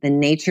is the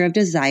nature of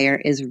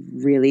desire is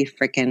really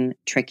freaking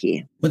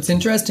tricky. What's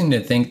interesting to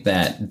think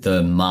that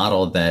the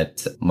model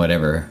that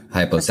whatever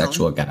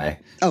hyposexual guy,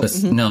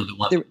 the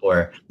one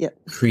before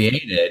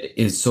created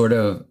is sort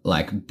of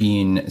like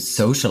being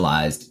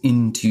socialized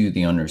into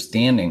the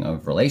understanding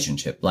of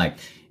relationship. Like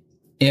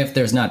if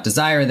there's not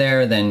desire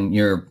there, then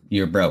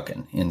you're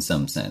broken in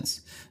some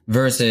sense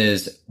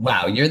versus,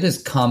 wow, you're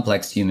this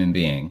complex human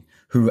being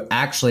who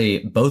actually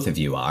both of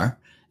you are.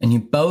 And you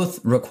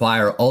both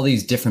require all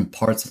these different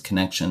parts of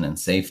connection and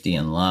safety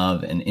and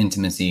love and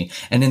intimacy.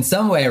 And in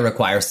some way it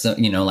requires some,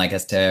 like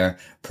Esther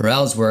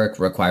Perel's work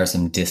requires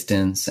some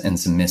distance and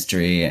some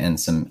mystery and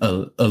some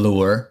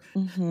allure.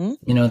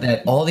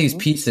 That all these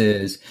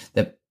pieces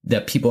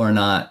that people are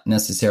not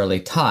necessarily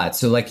taught.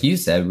 So like you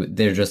said,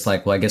 they're just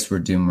like, well, I guess we're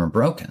doomed, we're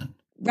broken.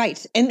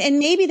 Right. And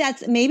maybe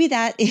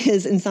that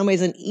is in some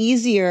ways an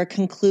easier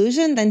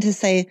conclusion than to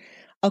say,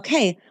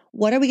 okay,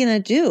 what are we going to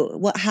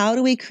do? How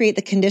do we create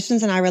the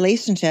conditions in our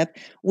relationship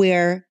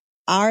where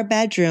our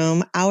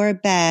bedroom, our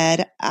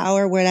bed,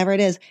 our whatever it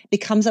is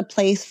becomes a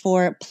place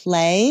for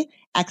play,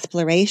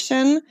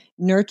 exploration,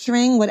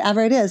 nurturing,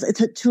 whatever it is,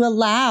 to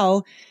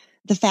allow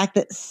the fact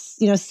that,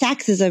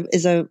 sex is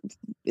the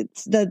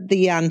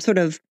sort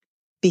of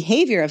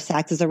behavior of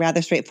sex is a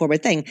rather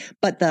straightforward thing,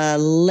 but the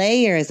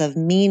layers of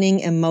meaning,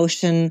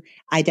 emotion,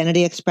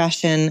 identity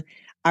expression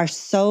are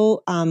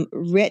so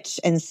rich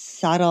and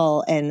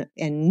subtle and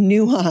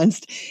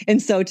nuanced.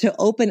 And so to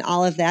open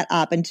all of that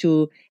up and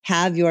to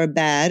have your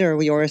bed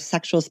or your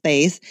sexual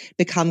space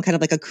become kind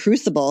of like a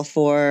crucible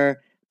for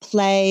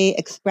play,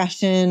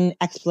 expression,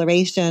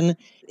 exploration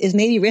is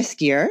maybe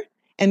riskier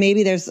And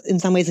maybe there's in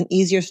some ways an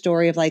easier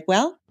story of like,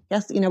 well,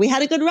 yes, we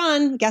had a good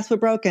run. Guess we're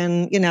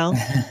broken,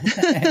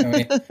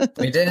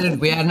 we did.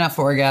 We had enough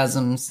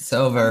orgasms. It's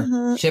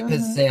over. Ship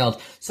has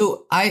sailed.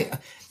 So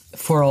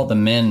for all the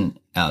men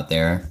out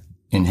there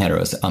in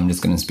heteros, I'm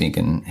just going to speak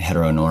in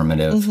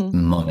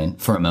heteronormative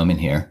for a moment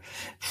here.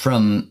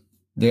 From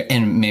there,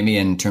 and maybe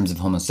in terms of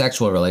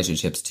homosexual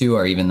relationships too,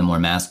 or even the more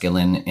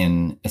masculine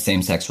in a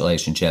same-sex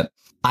relationship,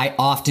 I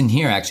often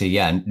hear actually,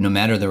 no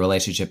matter the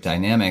relationship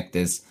dynamic,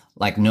 this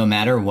like, no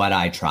matter what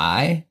I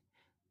try,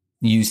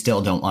 you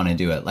still don't want to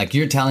do it. Like,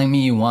 you're telling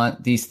me you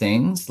want these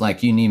things.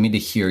 Like, you need me to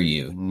hear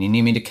you. You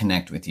need me to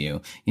connect with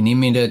you. You need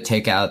me to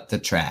take out the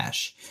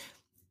trash.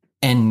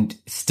 And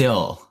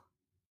still,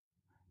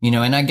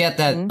 and I get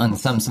that in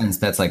some sense,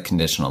 that's like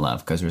conditional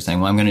love, because we're saying,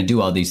 well, I'm going to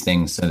do all these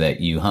things so that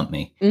you hump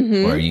me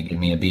or you give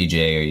me a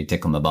BJ or you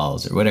tickle my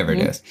balls or whatever it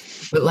is.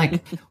 But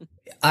like,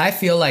 I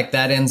feel like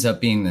that ends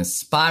up being this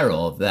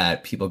spiral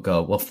that people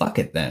go, well, fuck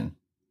it then.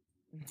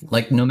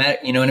 Like, no matter,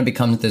 and it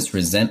becomes this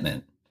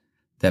resentment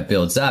that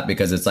builds up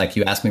because it's like,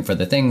 you ask me for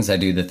the things, I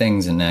do the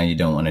things, and now you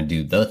don't want to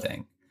do the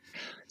thing.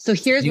 So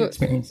here's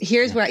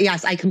where,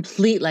 yes, I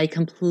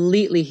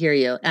completely hear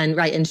you. And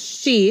right. And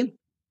she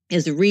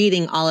is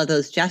reading all of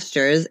those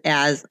gestures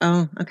as,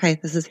 oh, okay,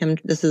 this is him.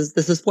 This is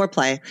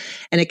foreplay.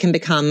 And it can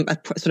become a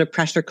sort of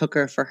pressure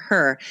cooker for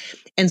her.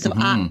 And so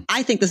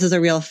I think this is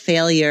a real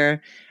failure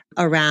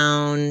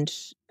around,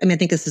 I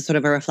think this is sort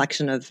of a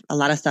reflection of a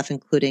lot of stuff,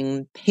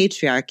 including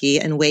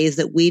patriarchy and ways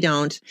that we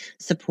don't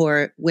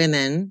support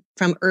women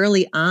from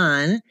early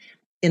on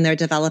in their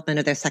development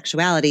of their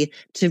sexuality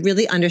to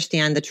really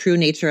understand the true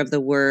nature of the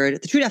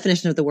word, the true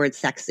definition of the word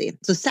sexy.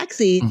 So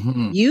sexy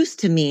used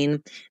to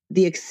mean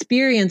the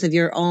experience of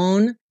your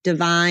own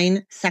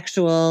divine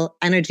sexual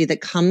energy that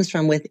comes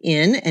from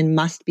within and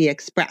must be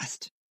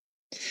expressed.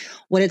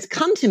 What it's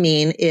come to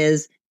mean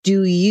is,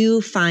 do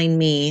you find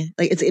me,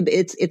 like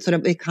it's sort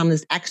of become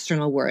this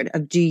external word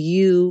of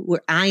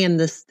where I am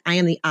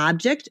the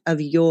object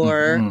of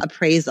your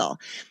appraisal.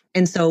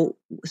 And so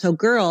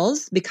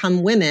girls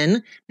become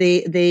women.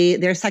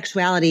 Their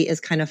sexuality is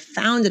kind of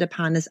founded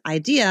upon this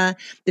idea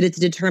that it's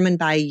determined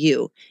by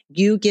you.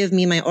 You give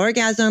me my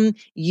orgasm.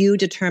 You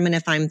determine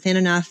if I'm thin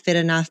enough, fit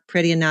enough,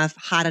 pretty enough,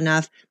 hot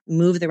enough,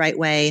 move the right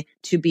way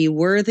to be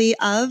worthy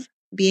of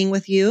being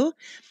with you.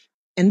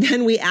 And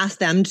then we ask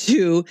them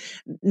to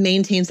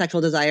maintain sexual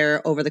desire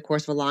over the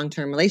course of a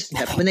long-term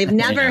relationship. When they've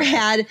never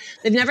had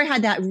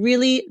that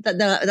really,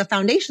 the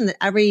foundation that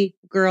every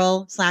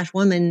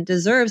girl/woman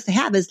deserves to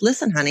have is,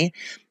 listen, honey,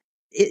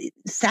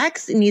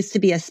 sex needs to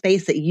be a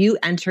space that you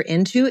enter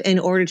into in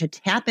order to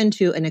tap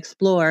into and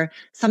explore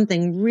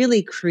something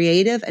really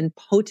creative and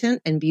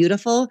potent and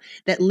beautiful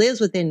that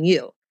lives within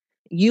you.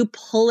 You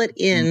pull it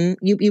in,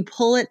 you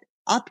pull it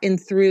up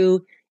and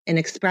through and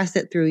express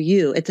it through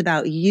you. It's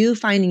about you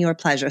finding your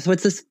pleasure. So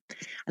it's this,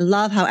 I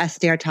love how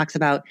Esther talks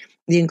about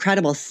the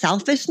incredible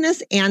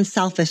selfishness and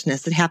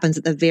selfishness that happens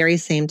at the very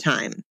same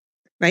time,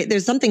 right?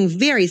 There's something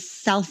very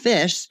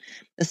selfish,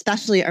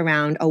 especially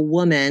around a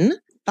woman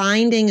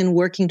finding and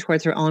working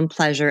towards her own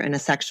pleasure in a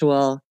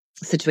sexual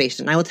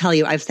situation. I will tell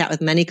you, I've sat with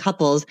many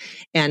couples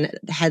and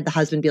had the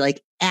husband be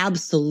like,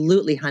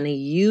 absolutely, honey,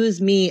 use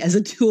me as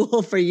a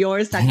tool for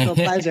your sexual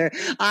pleasure.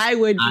 I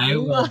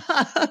will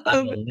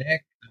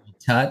lick,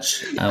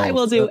 touch, I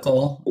will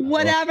circle, do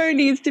whatever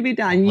needs to be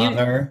done.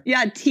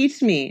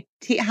 Teach me,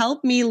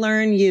 help me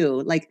learn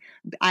you. Like,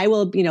 I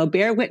will,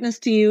 bear witness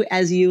to you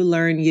as you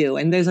learn you.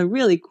 And there's a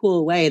really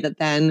cool way that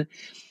then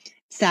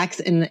sex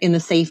in the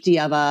safety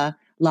of a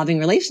loving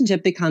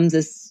relationship becomes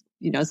this,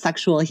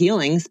 sexual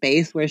healing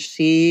space where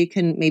she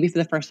can maybe for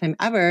the first time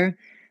ever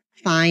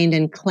find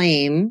and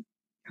claim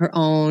her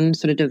own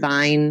sort of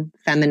divine,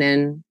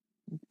 feminine,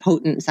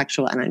 potent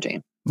sexual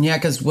energy. Yeah,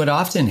 because what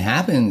often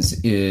happens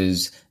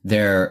is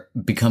there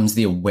becomes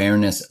the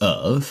awareness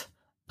of,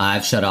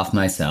 I've shut off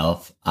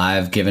myself.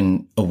 I've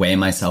given away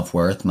my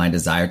self-worth, my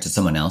desire to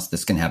someone else.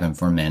 This can happen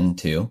for men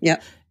too.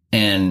 Yep.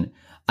 And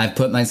I've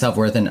put my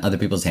self-worth in other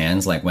people's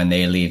hands. Like, when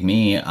they leave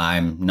me,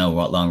 I'm no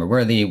longer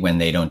worthy. When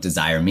they don't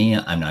desire me,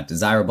 I'm not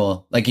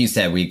desirable. Like you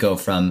said, we go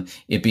from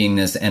it being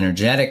this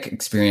energetic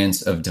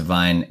experience of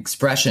divine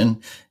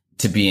expression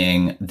to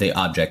being the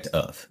object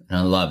of. And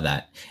I love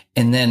that.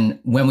 And then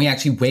when we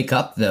actually wake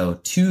up, though,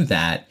 to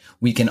that,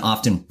 we can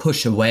often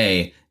push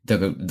away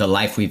the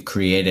life we've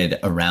created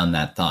around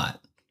that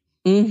thought.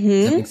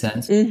 Does that make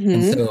sense?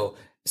 And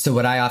so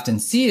what I often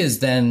see is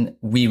then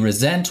we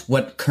resent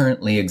what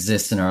currently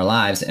exists in our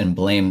lives and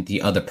blame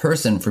the other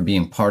person for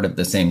being part of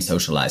the same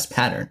socialized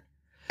pattern.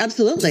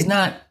 Absolutely. It's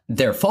not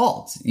their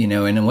fault. In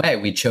a way,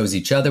 we chose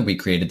each other. We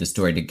created the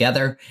story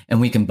together, and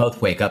we can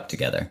both wake up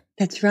together.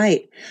 That's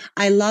right.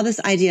 I love this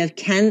idea of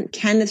can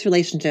this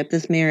relationship,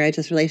 this marriage,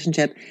 this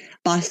relationship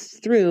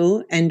bust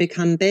through and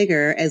become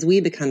bigger as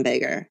we become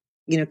bigger?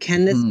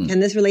 Can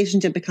this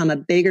relationship become a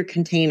bigger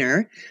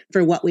container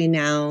for what we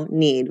now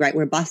need, right?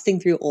 We're busting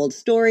through old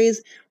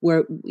stories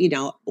where,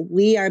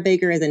 we are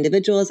bigger as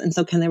individuals. And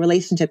so can the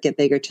relationship get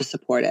bigger to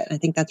support it? I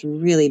think that's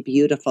really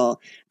beautiful,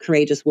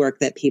 courageous work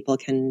that people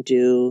can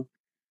do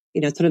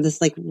sort of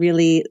this like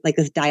really like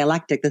this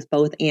dialectic, this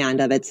both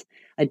and of it's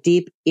a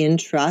deep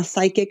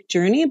intra-psychic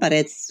journey, but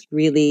it's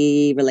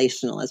really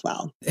relational as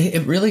well.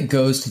 It really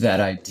goes to that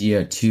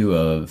idea too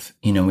of,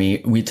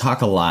 we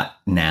talk a lot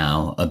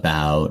now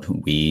about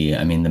the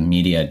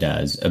media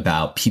does,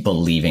 about people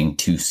leaving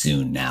too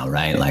soon now,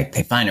 right? Like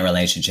they find a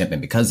relationship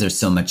and because there's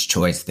so much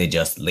choice, they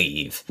just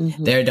leave.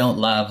 Mm-hmm. They don't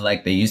love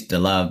like they used to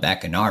love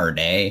back in our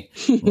day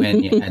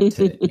when you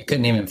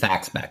couldn't even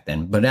fax back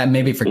then. But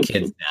maybe for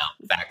kids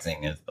now,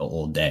 faxing is the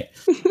old day.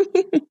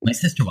 My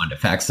sister wanted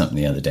to fax something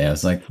the other day. I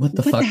was like, what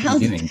the fuck are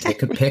you doing?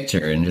 Take a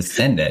picture and just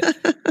send it.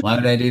 Why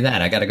would I do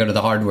that? I got to go to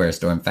the hardware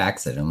store and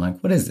fax it. I'm like,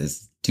 what is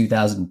this,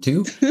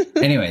 2002?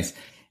 Anyways,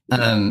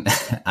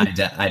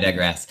 I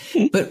digress.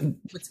 But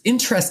what's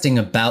interesting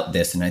about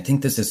this, and I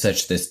think this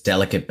is this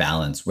delicate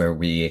balance where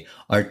we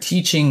are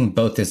teaching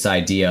both this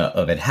idea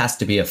of it has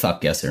to be a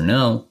fuck yes or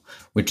no,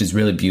 which is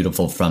really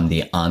beautiful from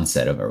the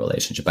onset of a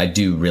relationship. I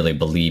do really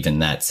believe in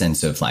that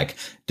sense of like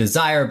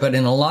desire, but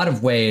in a lot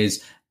of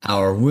ways,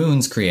 our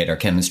wounds create our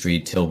chemistry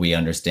till we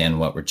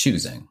understand what we're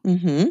choosing.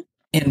 Mm-hmm.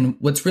 And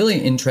what's really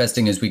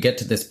interesting is we get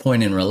to this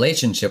point in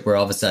relationship where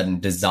all of a sudden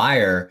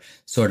desire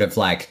sort of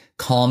like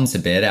calms a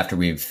bit after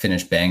we've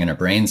finished banging our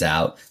brains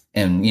out.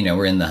 And,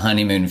 we're in the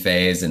honeymoon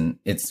phase and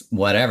it's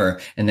whatever.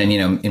 And then,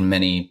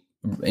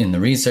 in the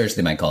research,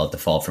 they might call it the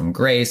fall from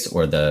grace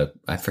or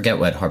I forget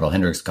what Harville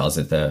Hendricks calls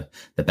it, the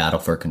battle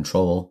for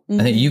control. Mm-hmm.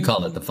 I think you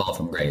call it the fall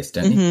from grace,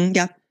 don't you? Mm-hmm.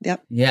 Yeah.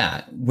 Yep.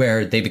 Yeah.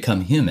 Where they become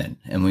human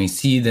and we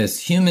see this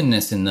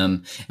humanness in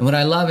them. And what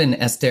I love in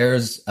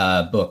Esther's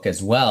book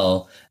as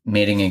well,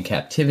 Mating in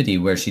Captivity,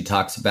 where she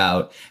talks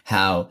about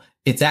how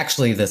it's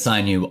actually the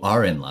sign you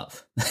are in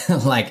love.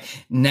 Like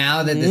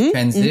now that this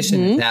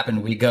transition has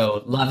happened, we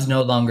go, love's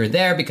no longer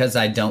there because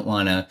I don't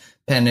want to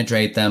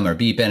penetrate them or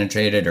be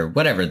penetrated or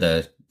whatever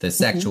the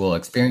sexual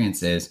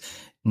experience is.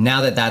 Now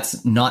that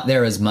that's not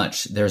there as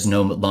much, there's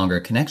no longer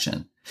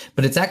connection.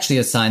 But it's actually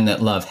a sign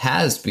that love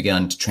has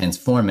begun to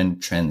transform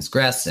and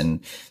transgress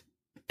and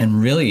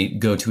really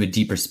go to a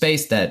deeper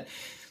space that,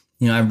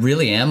 I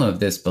really am of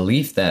this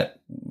belief that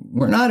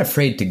we're not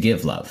afraid to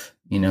give love.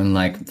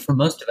 Like for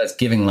most of us,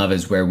 giving love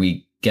is where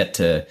we get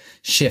to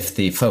shift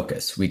the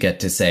focus. We get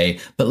to say,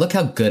 but look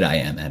how good I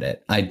am at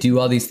it. I do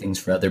all these things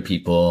for other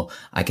people.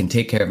 I can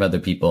take care of other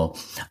people.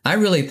 I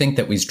really think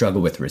that we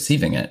struggle with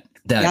receiving it.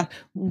 That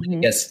I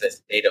guess the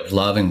state of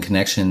love and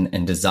connection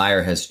and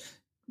desire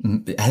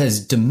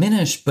has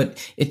diminished,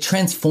 but it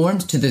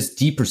transforms to this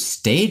deeper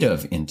state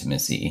of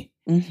intimacy.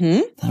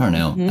 Mm-hmm. I don't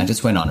know. Mm-hmm. I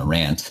just went on a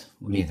rant.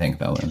 What do you think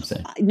about what I'm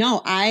saying?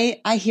 No, I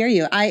hear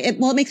you. It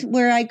makes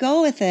where I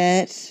go with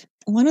it.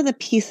 One of the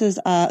pieces,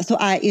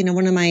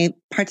 one of my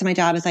parts of my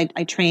job is I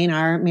train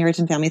our marriage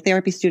and family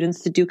therapy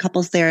students to do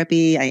couples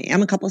therapy. I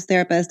am a couples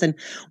therapist. And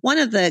one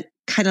of the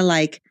kind of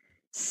like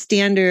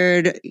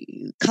standard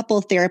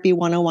couple therapy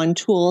 101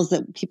 tools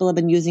that people have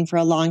been using for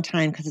a long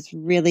time, because it's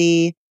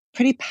really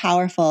pretty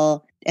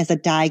powerful as a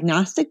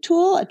diagnostic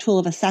tool, a tool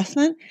of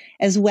assessment,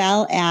 as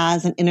well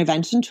as an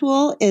intervention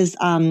tool, is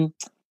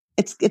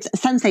it's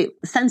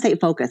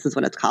sensate focus is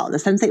what it's called, the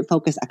sensate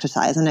focus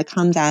exercise. And it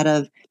comes out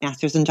of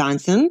Masters and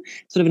Johnson,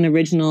 sort of an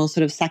original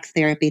sort of sex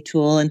therapy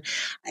tool. And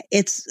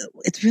it's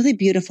really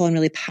beautiful and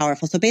really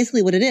powerful. So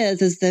basically what it is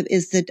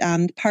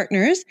that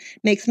partners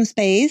make some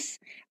space,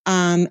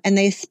 and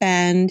they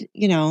spend,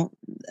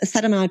 a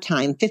set amount of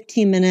time,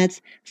 15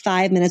 minutes,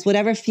 5 minutes,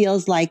 whatever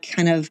feels like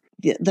kind of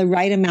the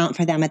right amount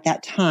for them at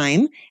that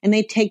time. And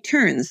they take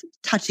turns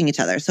touching each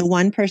other. So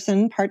one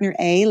person, partner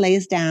A,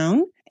 lays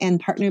down and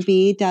partner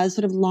B does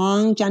sort of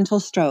long, gentle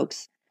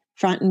strokes,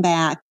 front and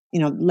back,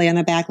 lay on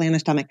their back, lay on their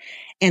stomach.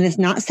 And it's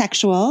not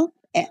sexual,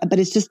 but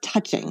it's just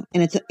touching.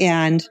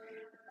 And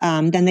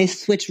then they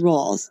switch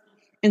roles.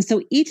 And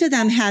so each of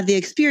them have the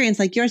experience,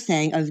 like you're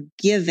saying, of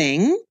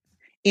giving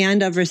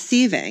and of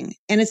receiving.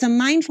 And it's a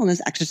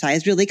mindfulness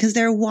exercise, really, because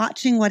they're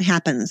watching what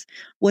happens.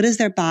 What is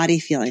their body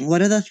feeling?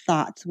 What are the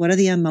thoughts? What are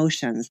the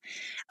emotions?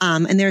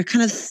 And they're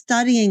kind of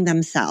studying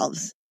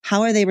themselves.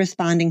 How are they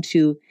responding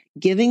to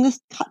giving this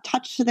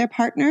touch to their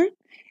partner?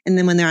 And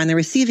then when they're on the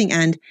receiving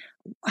end,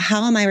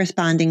 how am I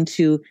responding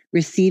to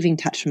receiving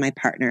touch from my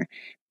partner?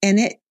 And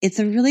it's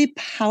a really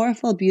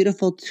powerful,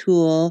 beautiful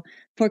tool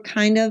for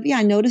kind of,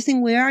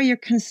 noticing where are your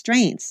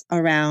constraints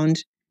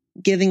around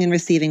giving and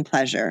receiving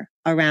pleasure,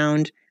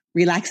 around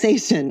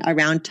relaxation,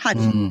 around touch,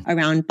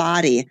 around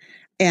body.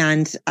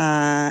 And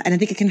I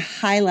think it can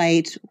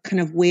highlight kind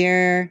of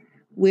where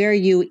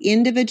you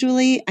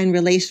individually and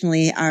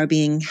relationally are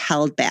being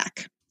held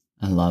back.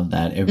 I love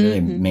that. It really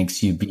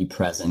makes you be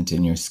present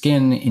in your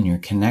skin, in your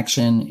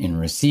connection, in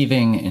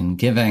receiving and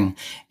giving,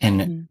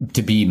 and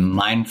to be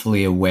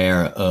mindfully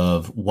aware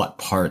of what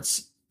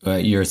parts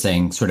you're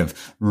saying sort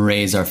of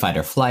raise our fight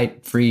or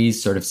flight,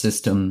 freeze sort of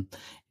system.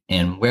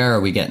 And where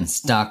are we getting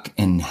stuck?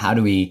 And how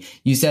do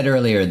you said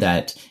earlier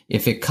that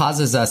if it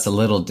causes us a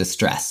little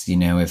distress,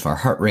 if our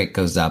heart rate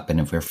goes up and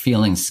if we're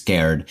feeling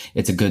scared,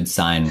 it's a good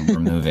sign we're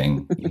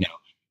moving,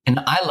 And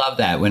I love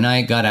that. When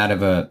I got out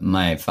of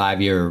my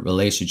 5-year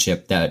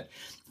relationship, that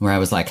where I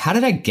was like, how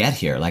did I get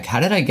here? Like, how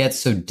did I get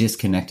so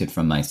disconnected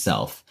from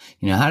myself?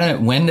 You know,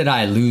 when did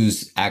I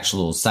lose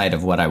actual sight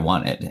of what I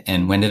wanted?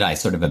 And when did I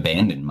sort of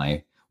abandon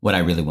what I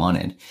really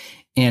wanted?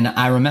 And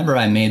I remember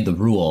I made the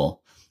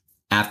rule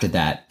after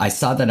that. I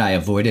saw that I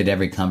avoided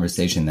every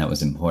conversation that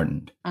was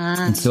important.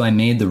 And so I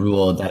made the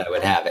rule that I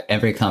would have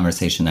every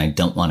conversation I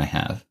don't want to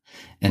have.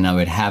 And I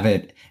would have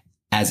it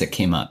as it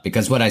came up.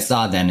 Because what I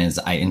saw then is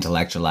I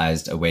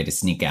intellectualized a way to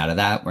sneak out of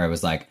that, where I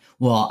was like,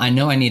 well, I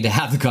know I need to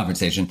have the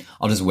conversation.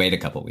 I'll just wait a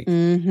couple weeks.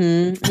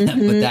 But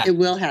that it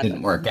will happen.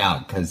 Didn't work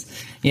out because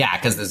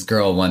this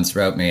girl once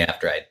wrote me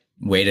after I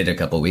waited a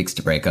couple weeks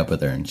to break up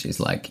with her. And she's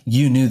like,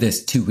 you knew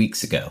this 2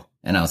 weeks ago.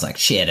 And I was like,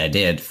 shit, I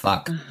did.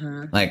 Fuck.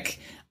 Like,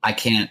 I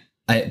can't,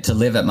 to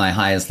live at my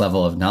highest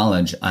level of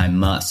knowledge, I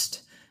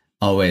must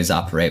always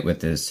operate with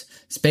this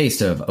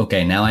space of,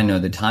 okay, now I know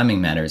the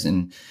timing matters.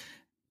 And,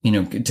 you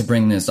know, to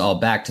bring this all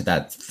back to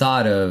that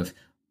thought of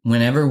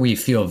whenever we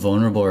feel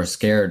vulnerable or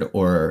scared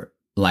or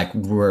like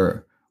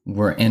we're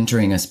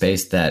entering a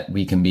space that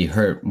we can be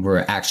hurt, we're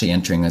actually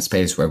entering a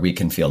space where we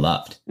can feel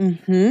loved.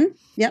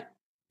 Yep.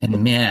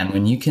 And man,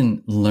 when you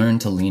can learn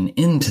to lean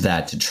into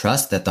that, to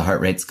trust that the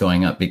heart rate's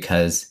going up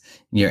because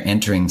you're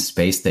entering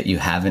space that you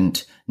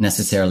haven't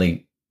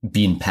necessarily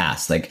been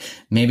past. Like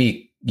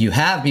maybe you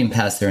have been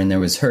past there and there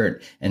was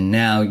hurt, and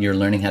now you're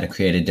learning how to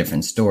create a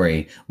different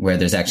story where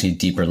there's actually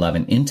deeper love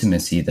and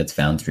intimacy that's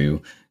found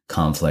through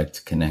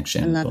conflict,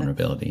 connection,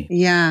 vulnerability.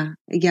 Yeah.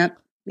 Yep.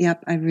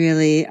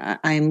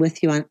 I'm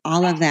with you on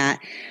all of that.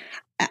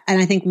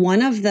 And I think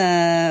one of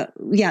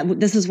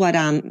this is what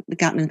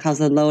Gottman calls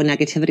the low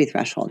negativity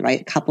threshold,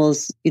 right?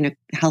 Couples, you know,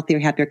 healthier,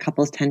 happier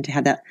couples tend to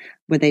have that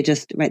where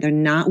they're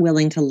not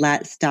willing to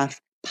let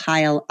stuff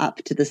pile up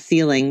to the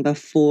ceiling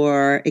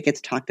before it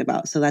gets talked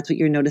about. So that's what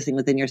you're noticing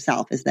within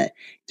yourself, is that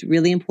it's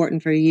really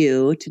important for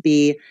you to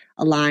be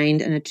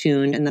aligned and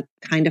attuned and the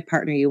kind of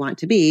partner you want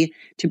to be,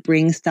 to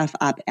bring stuff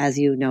up as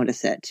you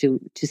notice it, to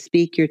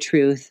speak your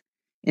truth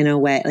in a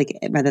way, like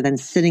rather than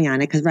sitting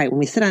on it. Because when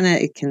we sit on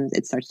it,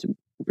 it starts to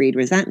breed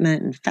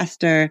resentment and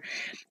fester.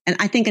 And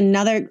I think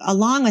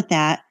along with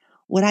that,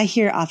 what I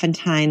hear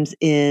oftentimes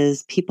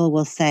is people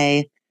will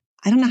say,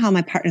 I don't know how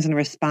my partner's going to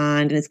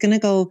respond, and it's going to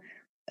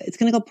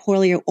go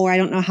poorly, or I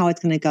don't know how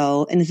it's going to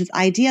go. And it's this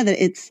idea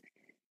that it's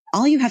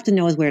all you have to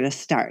know is where to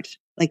start.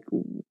 Like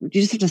you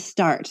just have to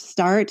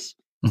start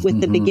with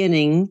the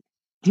beginning,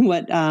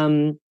 what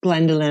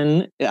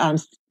Gwendolyn,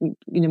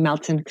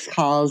 Melton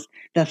calls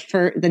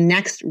the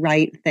next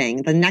right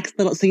thing, the next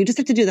little. So you just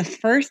have to do the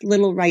first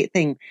little right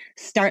thing,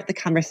 start the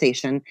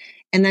conversation,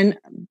 and then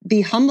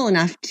be humble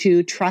enough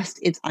to trust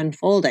it's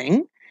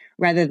unfolding,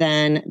 rather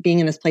than being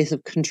in this place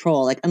of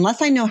control. Like,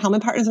 unless I know how my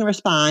partner's going to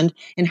respond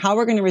and how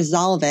we're going to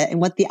resolve it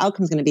and what the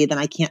outcome's going to be, then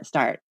I can't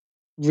start.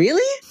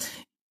 Really?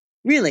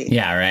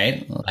 Yeah,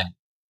 right.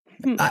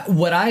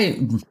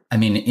 I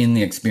mean, in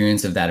the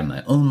experience of that in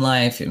my own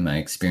life, in my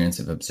experience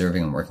of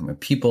observing and working with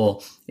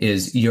people,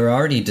 is you're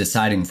already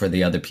deciding for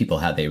the other people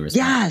how they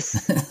respond.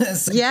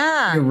 Yes. So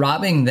yeah. You're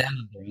robbing them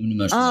of their own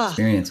emotional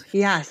experience.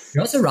 Yes.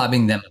 You're also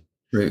robbing them of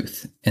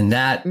truth. And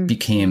that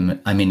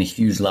became, a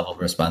huge level of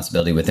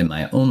responsibility within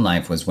my own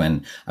life was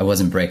when I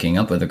wasn't breaking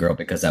up with a girl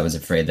because I was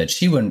afraid that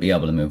she wouldn't be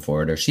able to move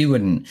forward, or she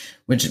wouldn't,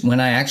 which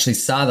when I actually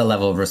saw the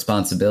level of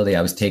responsibility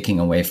I was taking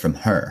away from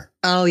her.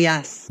 Oh,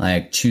 yes.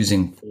 Like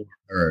choosing for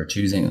her,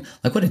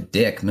 like what a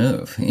dick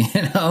move,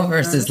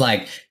 versus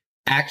like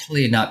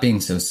actually not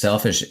being so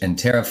selfish and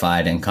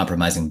terrified and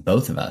compromising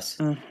both of us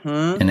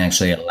and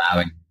actually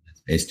allowing that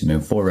space to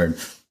move forward.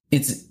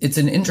 It's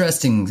an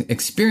interesting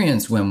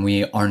experience when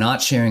we are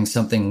not sharing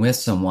something with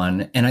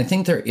someone. And I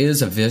think there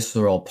is a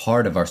visceral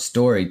part of our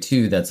story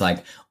too, that's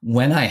like,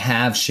 when I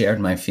have shared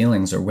my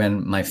feelings or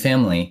when my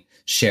family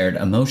shared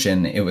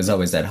emotion, it was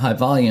always at high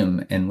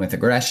volume and with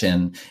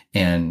aggression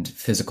and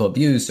physical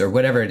abuse or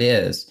whatever it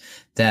is,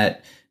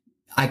 that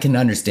I can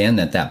understand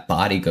that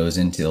body goes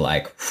into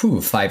like,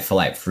 fight,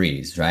 flight,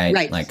 freeze, right?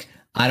 Right. Like,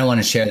 I don't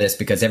want to share this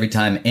because every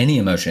time any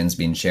emotion is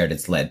being shared,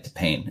 it's led to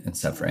pain and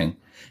suffering.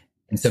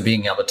 And so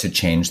being able to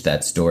change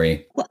that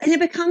story. Well, and it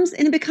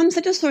becomes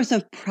such a source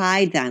of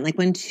pride then. Like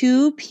when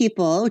two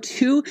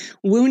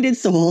wounded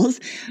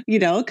souls,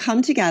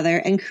 come together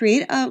and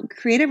create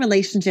a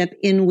relationship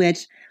in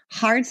which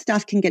hard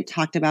stuff can get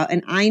talked about.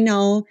 And I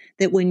know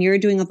that when you're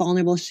doing a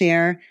vulnerable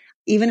share,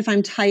 even if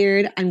I'm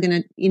tired, I'm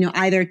going to,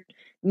 either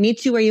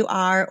meet you where you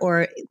are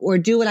or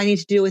do what I need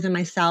to do within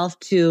myself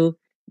to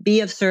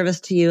be of service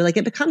to you. Like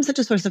it becomes such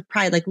a source of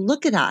pride. Like,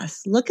 look at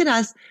us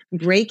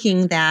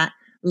breaking that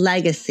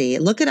legacy.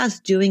 Look at us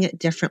doing it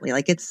differently.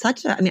 Like it's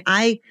such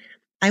I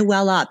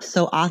well up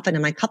so often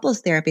in my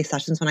couples therapy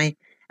sessions when I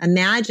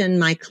imagine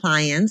my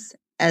clients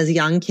as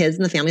young kids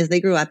in the families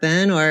they grew up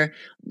in, or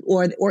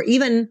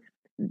even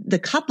the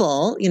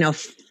couple,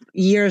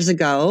 years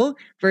ago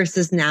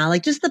versus now,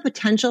 like just the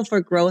potential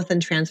for growth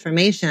and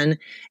transformation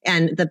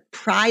and the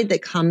pride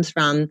that comes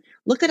from,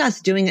 look at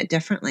us doing it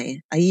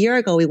differently. A year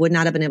ago, we would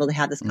not have been able to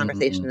have this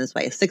conversation in this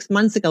way. 6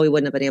 months ago, we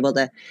wouldn't have been able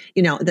to,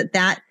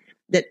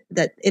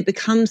 that it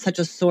becomes such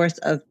a source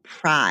of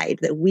pride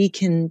that we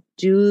can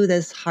do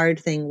this hard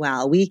thing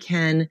well. We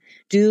can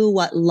do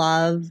what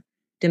love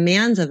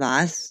demands of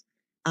us,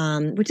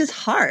 which is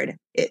hard.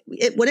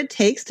 What it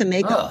takes to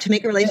make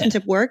a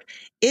relationship work,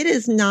 it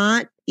is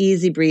not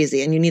easy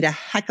breezy, and you need a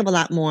heck of a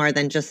lot more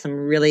than just some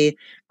really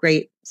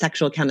great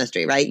sexual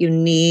chemistry, right?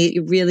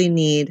 You really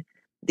need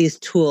these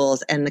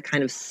tools and the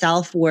kind of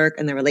self-work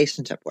and the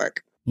relationship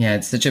work. Yeah,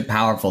 it's such a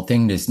powerful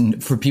thing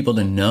for people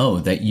to know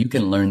that you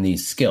can learn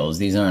these skills.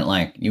 These aren't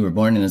like you were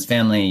born in this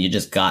family, you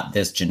just got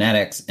this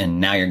genetics, and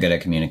now you're good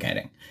at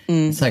communicating.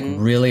 Mm-hmm. It's like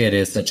really it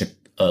is such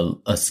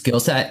a skill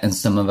set. And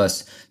some of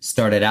us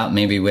started out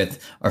maybe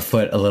with our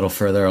foot a little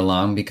further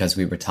along because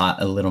we were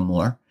taught a little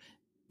more.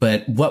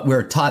 But what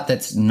we're taught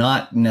that's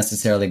not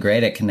necessarily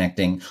great at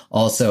connecting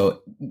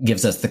also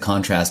gives us the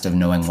contrast of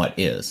knowing what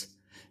is.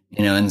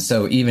 And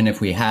so even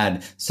if we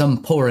had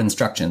some poor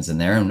instructions in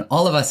there, and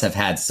all of us have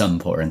had some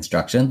poor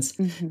instructions,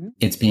 mm-hmm.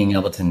 it's being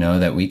able to know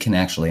that we can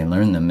actually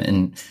learn them.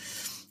 And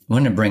I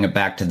want to bring it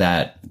back to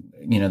that,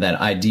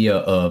 that idea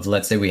of,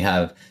 let's say we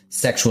have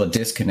sexual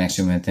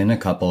disconnection within a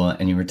couple,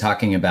 and you were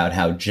talking about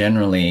how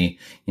generally,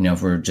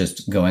 if we're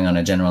just going on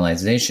a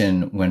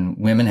generalization, when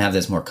women have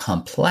this more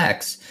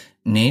complex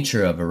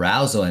nature of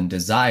arousal and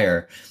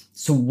desire.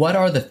 So what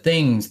are the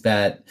things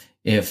that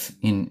if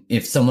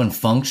someone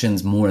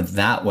functions more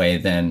that way,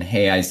 then,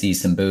 hey, I see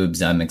some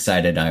boobs, I'm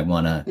excited, I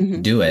want to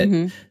mm-hmm. do it,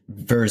 mm-hmm.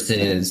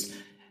 versus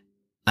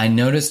I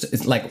noticed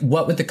it's like,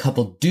 what would the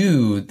couple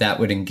do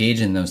that would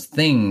engage in those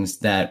things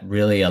that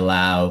really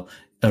allow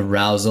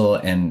arousal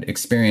and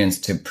experience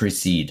to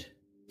precede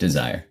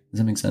desire? Does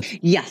that make sense?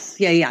 Yes.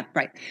 Yeah.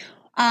 Right.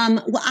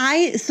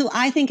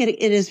 I think it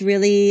is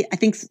really, I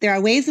think there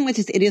are ways in which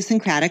it's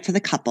idiosyncratic for the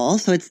couple.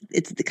 So it's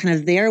the kind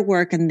of their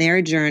work and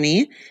their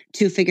journey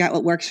to figure out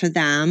what works for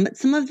them. But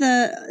some of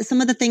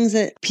the things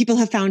that people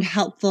have found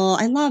helpful,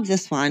 I love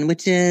this one,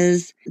 which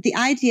is the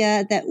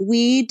idea that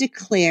we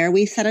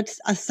set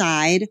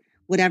aside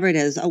whatever it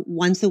is,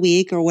 once a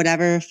week or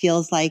whatever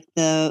feels like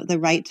the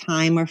right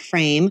time or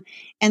frame.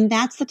 And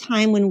that's the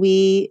time when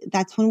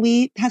that's when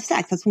we have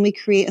sex. That's when we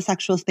create a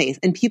sexual space.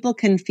 And people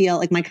can feel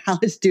like my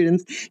college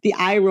students, the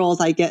eye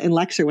rolls I get in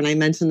lecture when I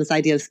mention this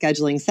idea of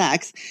scheduling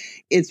sex,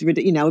 it's,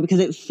 because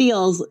it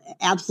feels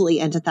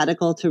absolutely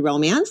antithetical to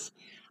romance.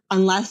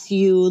 Unless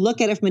you look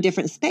at it from a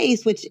different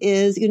space, which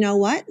is,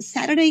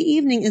 Saturday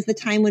evening is the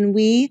time when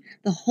the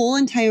whole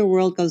entire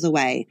world goes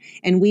away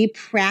and we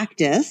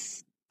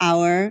practice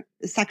our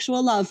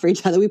sexual love for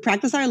each other. We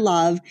practice our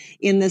love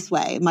in this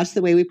way, much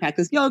the way we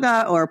practice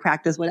yoga or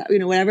practice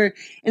whatever.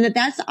 And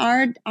that's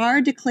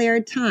our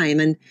declared time.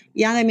 And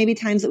yeah, there may be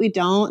times that we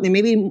don't, there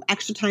may be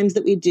extra times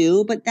that we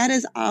do, but that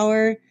is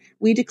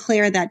we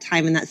declare that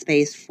time and that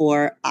space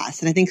for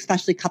us. And I think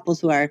especially couples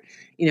who are,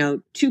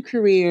 to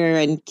career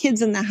and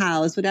kids in the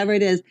house, whatever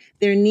it is,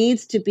 there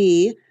needs to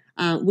be,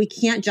 we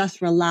can't just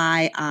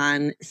rely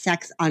on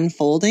sex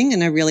unfolding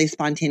in a really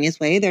spontaneous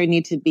way. There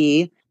needs to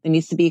be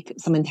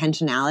some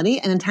intentionality,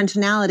 and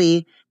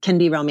intentionality can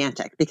be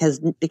romantic because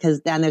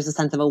then there's a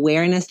sense of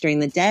awareness during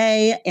the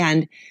day,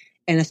 and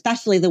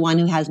especially the one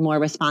who has more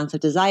responsive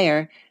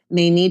desire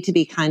may need to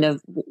be kind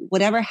of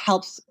whatever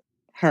helps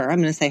her. I'm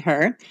going to say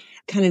her.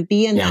 Kind of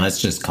be in that. Let's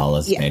just call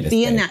it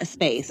in that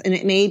space. And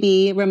it may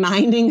be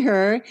reminding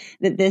her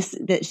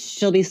that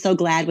she'll be so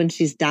glad when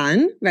she's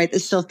done, right?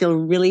 That she'll feel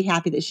really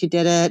happy that she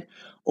did it,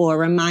 or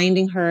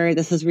reminding her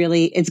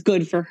it's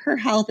good for her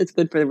health. It's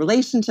good for the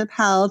relationship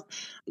health.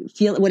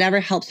 Feel whatever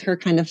helps her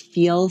kind of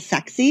feel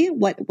sexy.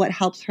 What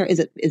helps her? Is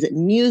it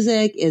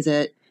music? Is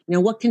it,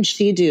 what can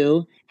she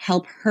do?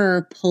 Help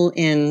her pull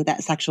in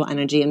that sexual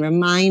energy and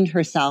remind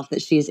herself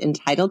that she's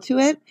entitled to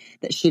it,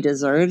 that she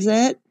deserves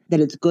it, that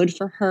it's good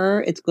for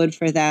her, it's good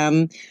for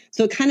them.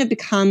 So it kind of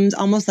becomes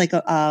almost like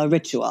a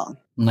ritual.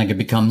 Like it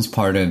becomes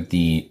part of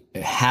the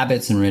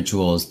habits and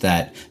rituals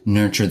that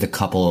nurture the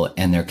couple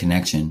and their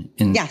connection.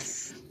 And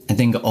yes. I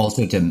think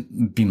also to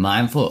be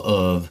mindful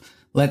of,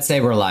 let's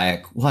say we're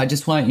like, well, I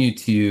just want you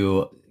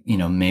to,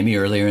 maybe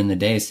earlier in the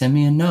day, send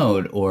me a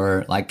note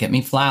or like get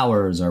me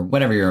flowers or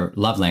whatever your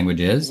love language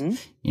is, mm-hmm.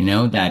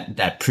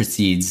 That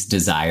precedes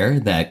desire,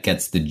 that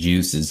gets the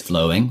juices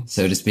flowing,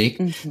 so to speak.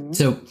 Mm-hmm.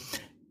 So,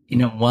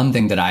 one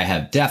thing that I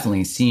have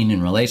definitely seen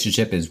in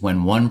relationship is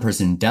when one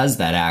person does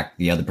that act,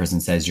 the other person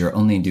says, you're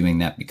only doing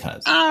that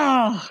because.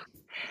 Oh,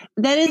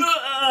 that is.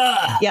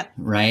 Yep.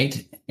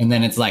 Right. And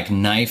then it's like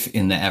knife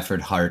in the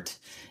effort heart.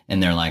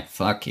 And they're like,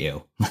 fuck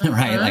you.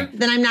 Right. Like,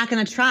 then I'm not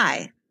going to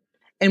try.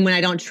 And when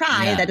I don't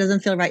try, that doesn't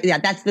feel right. Yeah,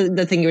 that's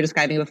the thing you were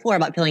describing before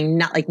about feeling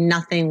not like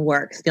nothing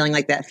works, feeling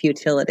like that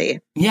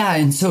futility. Yeah.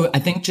 And so I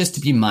think just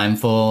to be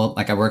mindful,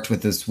 like I worked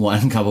with this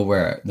one couple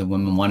where the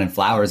woman wanted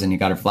flowers and he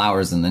got her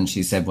flowers. And then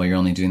she said, well, you're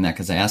only doing that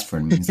because I asked for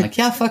it. And he's like,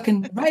 yeah,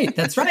 fucking right.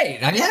 That's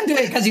right. I am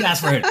doing it because you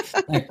asked for it.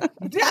 Like,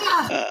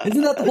 yeah.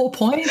 Isn't that the whole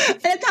point?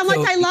 That's how much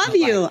I love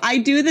you. I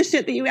do the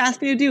shit that you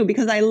asked me to do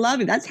because I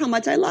love you. That's how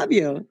much I love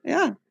you.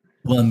 Yeah.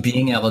 Well, and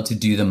being able to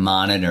do the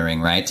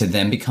monitoring, right? To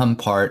then become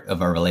part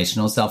of our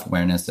relational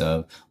self-awareness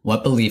of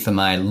what belief am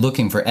I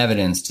looking for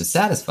evidence to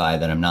satisfy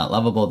that I'm not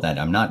lovable, that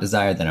I'm not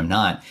desired, that I'm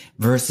not,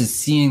 versus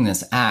seeing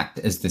this act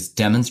as this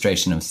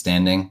demonstration of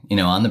standing,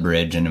 on the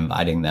bridge and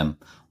inviting them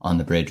on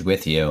the bridge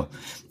with you.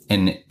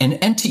 And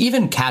to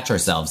even catch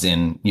ourselves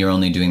in, you're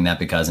only doing that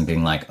because, and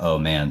being like, oh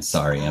man,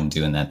 sorry, I'm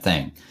doing that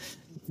thing.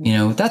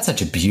 That's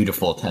such a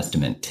beautiful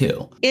testament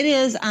too. It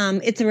is.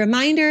 It's a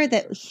reminder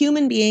that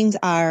human beings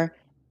are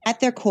at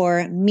their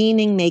core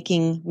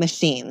meaning-making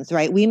machines,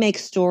 right? We make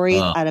stories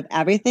out of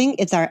everything.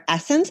 It's our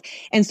essence.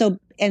 And so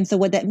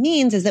what that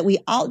means is that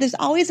there's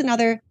always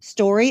another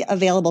story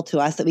available to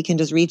us that we can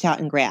just reach out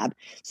and grab.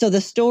 So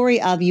the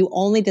story of you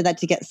only did that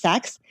to get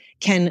sex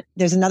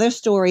there's another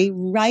story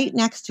right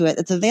next to it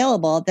that's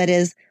available that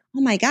is,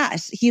 oh my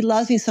gosh, he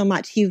loves me so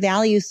much. He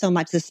values so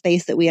much the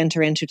space that we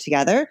enter into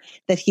together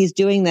that he's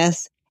doing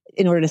this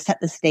in order to set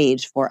the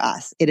stage for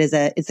us. It's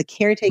a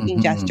caretaking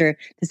gesture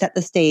to set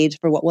the stage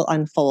for what will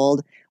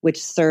unfold,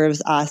 which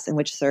serves us and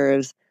which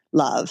serves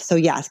love. So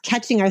yes,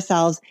 catching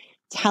ourselves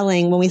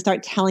when we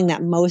start telling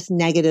that most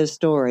negative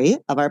story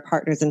of our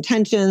partner's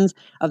intentions,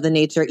 of the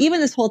nature,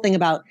 even this whole thing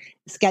about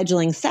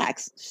scheduling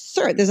sex.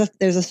 Sure,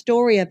 there's a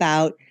story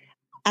about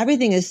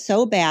everything is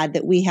so bad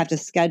that we have to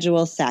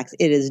schedule sex.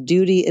 It is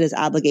duty. It is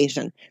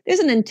obligation. There's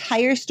an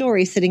entire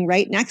story sitting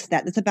right next to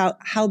that that's about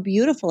how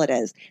beautiful it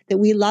is that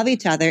we love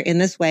each other in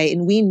this way.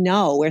 And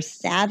we're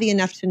savvy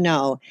enough to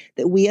know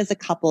that we as a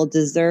couple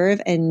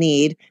deserve and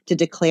need to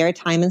declare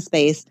time and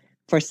space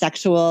for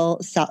sexual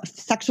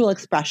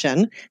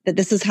expression, that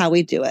this is how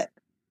we do it.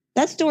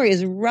 That story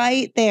is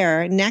right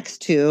there next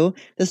to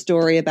the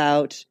story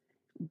about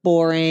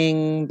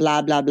boring,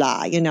 blah, blah,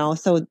 blah,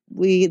 So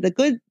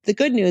the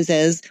good news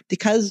is,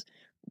 because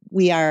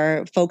we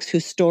are folks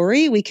whose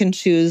story, we can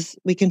choose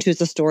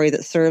a story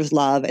that serves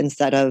love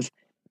instead of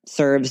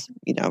serves,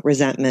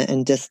 resentment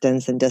and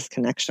distance and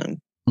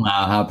disconnection.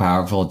 Wow, how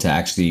powerful to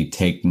actually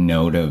take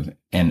note of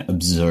and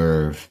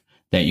observe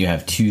that you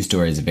have two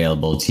stories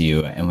available to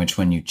you, and which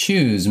one you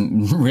choose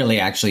really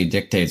actually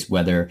dictates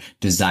whether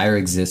desire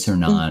exists or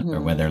not, or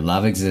whether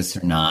love exists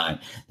or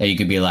not. That you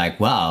could be like,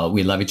 wow,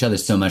 we love each other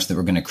so much that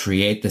we're going to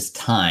create this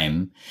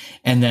time.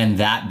 And then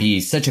that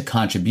be such a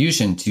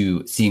contribution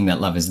to seeing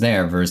that love is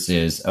there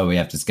versus, oh, we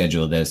have to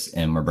schedule this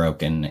and we're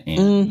broken.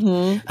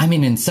 And I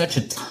mean, in such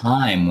a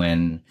time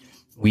when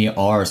we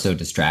are so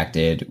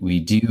distracted, we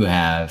do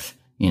have,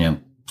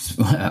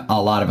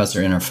 a lot of us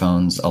are in our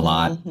phones a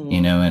lot,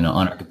 and on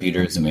our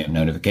computers, and we have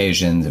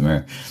notifications,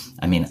 and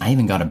I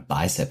even got a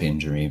bicep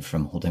injury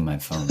from holding my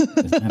phone.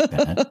 Isn't that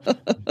bad?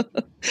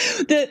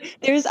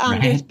 There's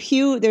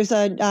Pew. There's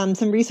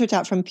some research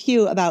out from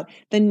Pew about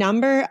the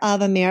number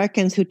of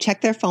Americans who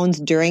check their phones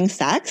during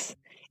sex,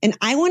 and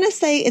I want to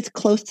say it's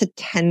close to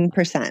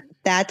 10%.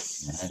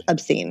 That's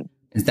obscene.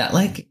 Is that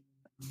like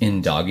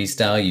in doggy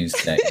style, you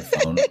set your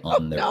phone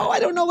on their... No, I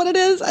don't know what it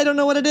is.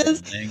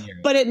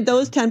 But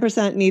those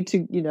 10% need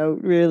to,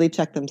 really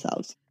check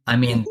themselves. I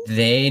mean,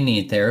 they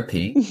need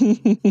therapy.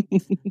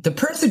 The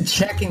person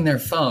checking their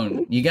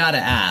phone, you got to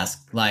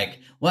ask, like,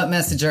 what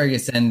message are you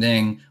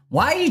sending?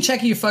 Why are you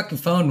checking your fucking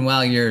phone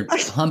while you're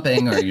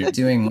humping or you're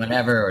doing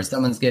whatever, or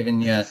someone's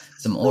giving you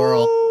some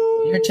oral?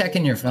 You're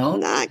checking your phone?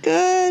 Not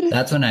good.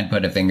 That's when I'd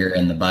put a finger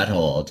in the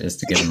butthole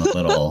just to give them a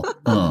little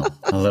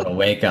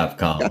wake-up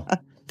call.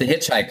 The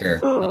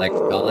hitchhiker, I like to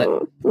call it.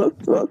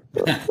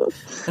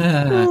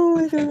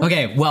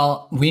 Okay,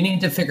 well, we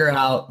need to figure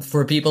out,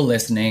 for people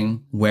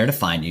listening, where to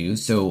find you.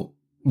 So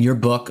your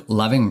book,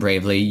 Loving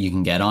Bravely, you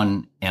can get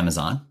on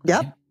Amazon.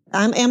 Yep.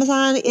 Right?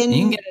 Amazon you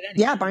can get it anywhere.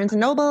 Yeah, Barnes &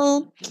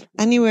 Noble,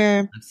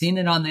 anywhere. I've seen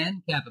it on the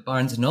end cap at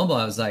Barnes & Noble.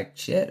 I was like,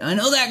 shit, I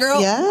know that girl.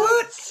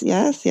 Yes.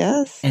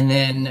 And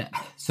then,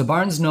 so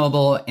Barnes &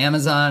 Noble,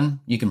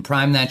 Amazon, you can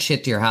prime that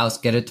shit to your house,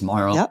 get it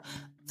tomorrow. Yep.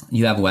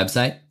 You have a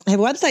website? I have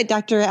a website,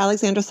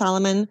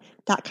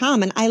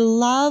 dralexandrasolomon.com. And I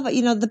love,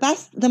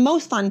 the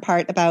most fun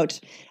part about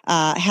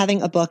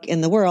having a book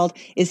in the world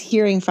is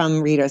hearing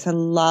from readers. I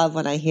love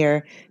when I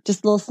hear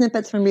just little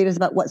snippets from readers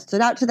about what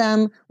stood out to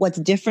them, what's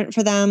different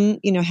for them,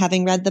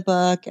 having read the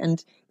book.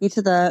 And each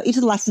of the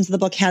lessons of the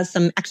book has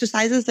some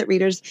exercises that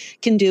readers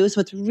can do. So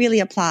it's really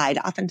applied.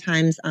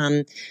 Oftentimes,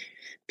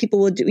 people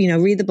will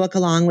read the book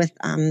along with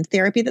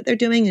therapy that they're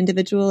doing,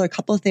 individual or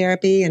couple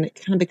therapy, and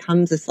it kind of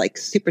becomes this like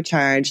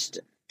supercharged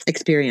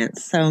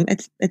experience. So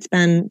it's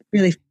been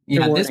really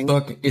rewarding. This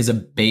book is a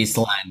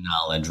baseline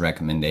knowledge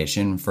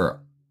recommendation for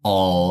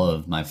all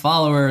of my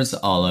followers,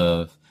 all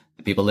of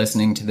the people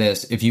listening to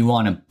this. If you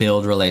want to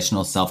build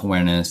relational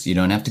self-awareness, you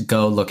don't have to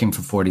go looking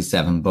for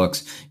 47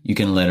 books. You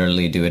can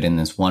literally do it in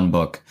this one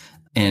book.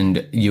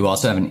 And you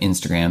also have an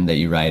Instagram that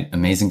you write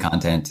amazing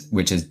content,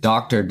 which is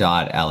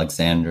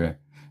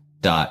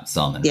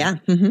dr.alexandra.solomon. Yeah.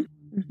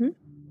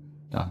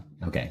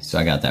 Okay, so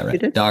I got that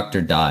right.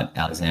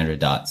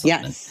 Dr.alexandra.solomon.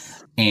 Yes.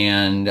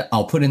 And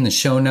I'll put in the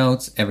show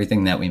notes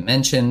everything that we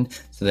mentioned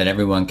so that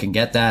everyone can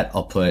get that.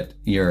 I'll put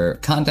your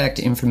contact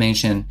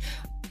information.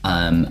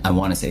 I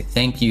want to say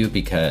thank you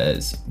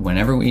because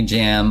whenever we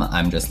jam,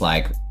 I'm just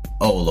like,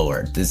 oh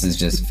Lord, this is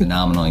just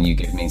phenomenal. And you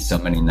give me so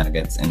many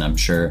nuggets. And I'm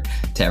sure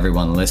to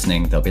everyone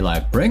listening, they'll be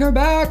like, bring her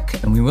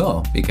back. And we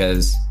will,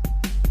 because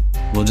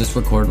we'll just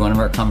record one of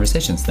our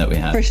conversations that we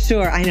have. For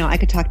sure. I know. I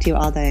could talk to you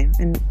all day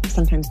and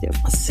sometimes do.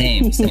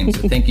 Same. So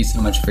thank you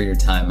so much for your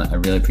time. I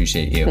really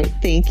appreciate you. Great.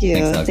 Thank you.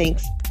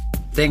 Thanks.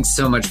 Thanks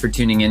so much for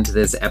tuning into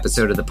this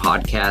episode of the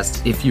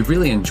podcast. If you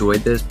really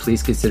enjoyed this,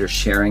 please consider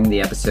sharing the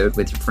episode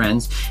with your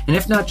friends. And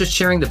if not, just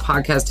sharing the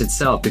podcast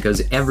itself,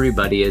 because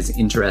everybody is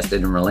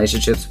interested in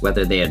relationships,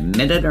 whether they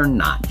admit it or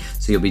not.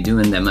 So you'll be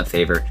doing them a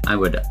favor. I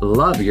would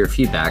love your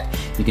feedback.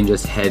 You can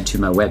just head to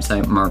my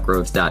website,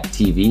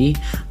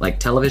 markgroves.tv, like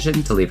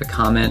television, to leave a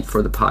comment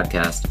for the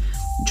podcast.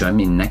 Join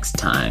me next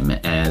time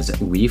as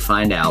we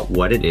find out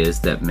what it is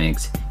that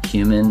makes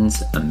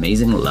humans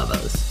amazing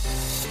lovers.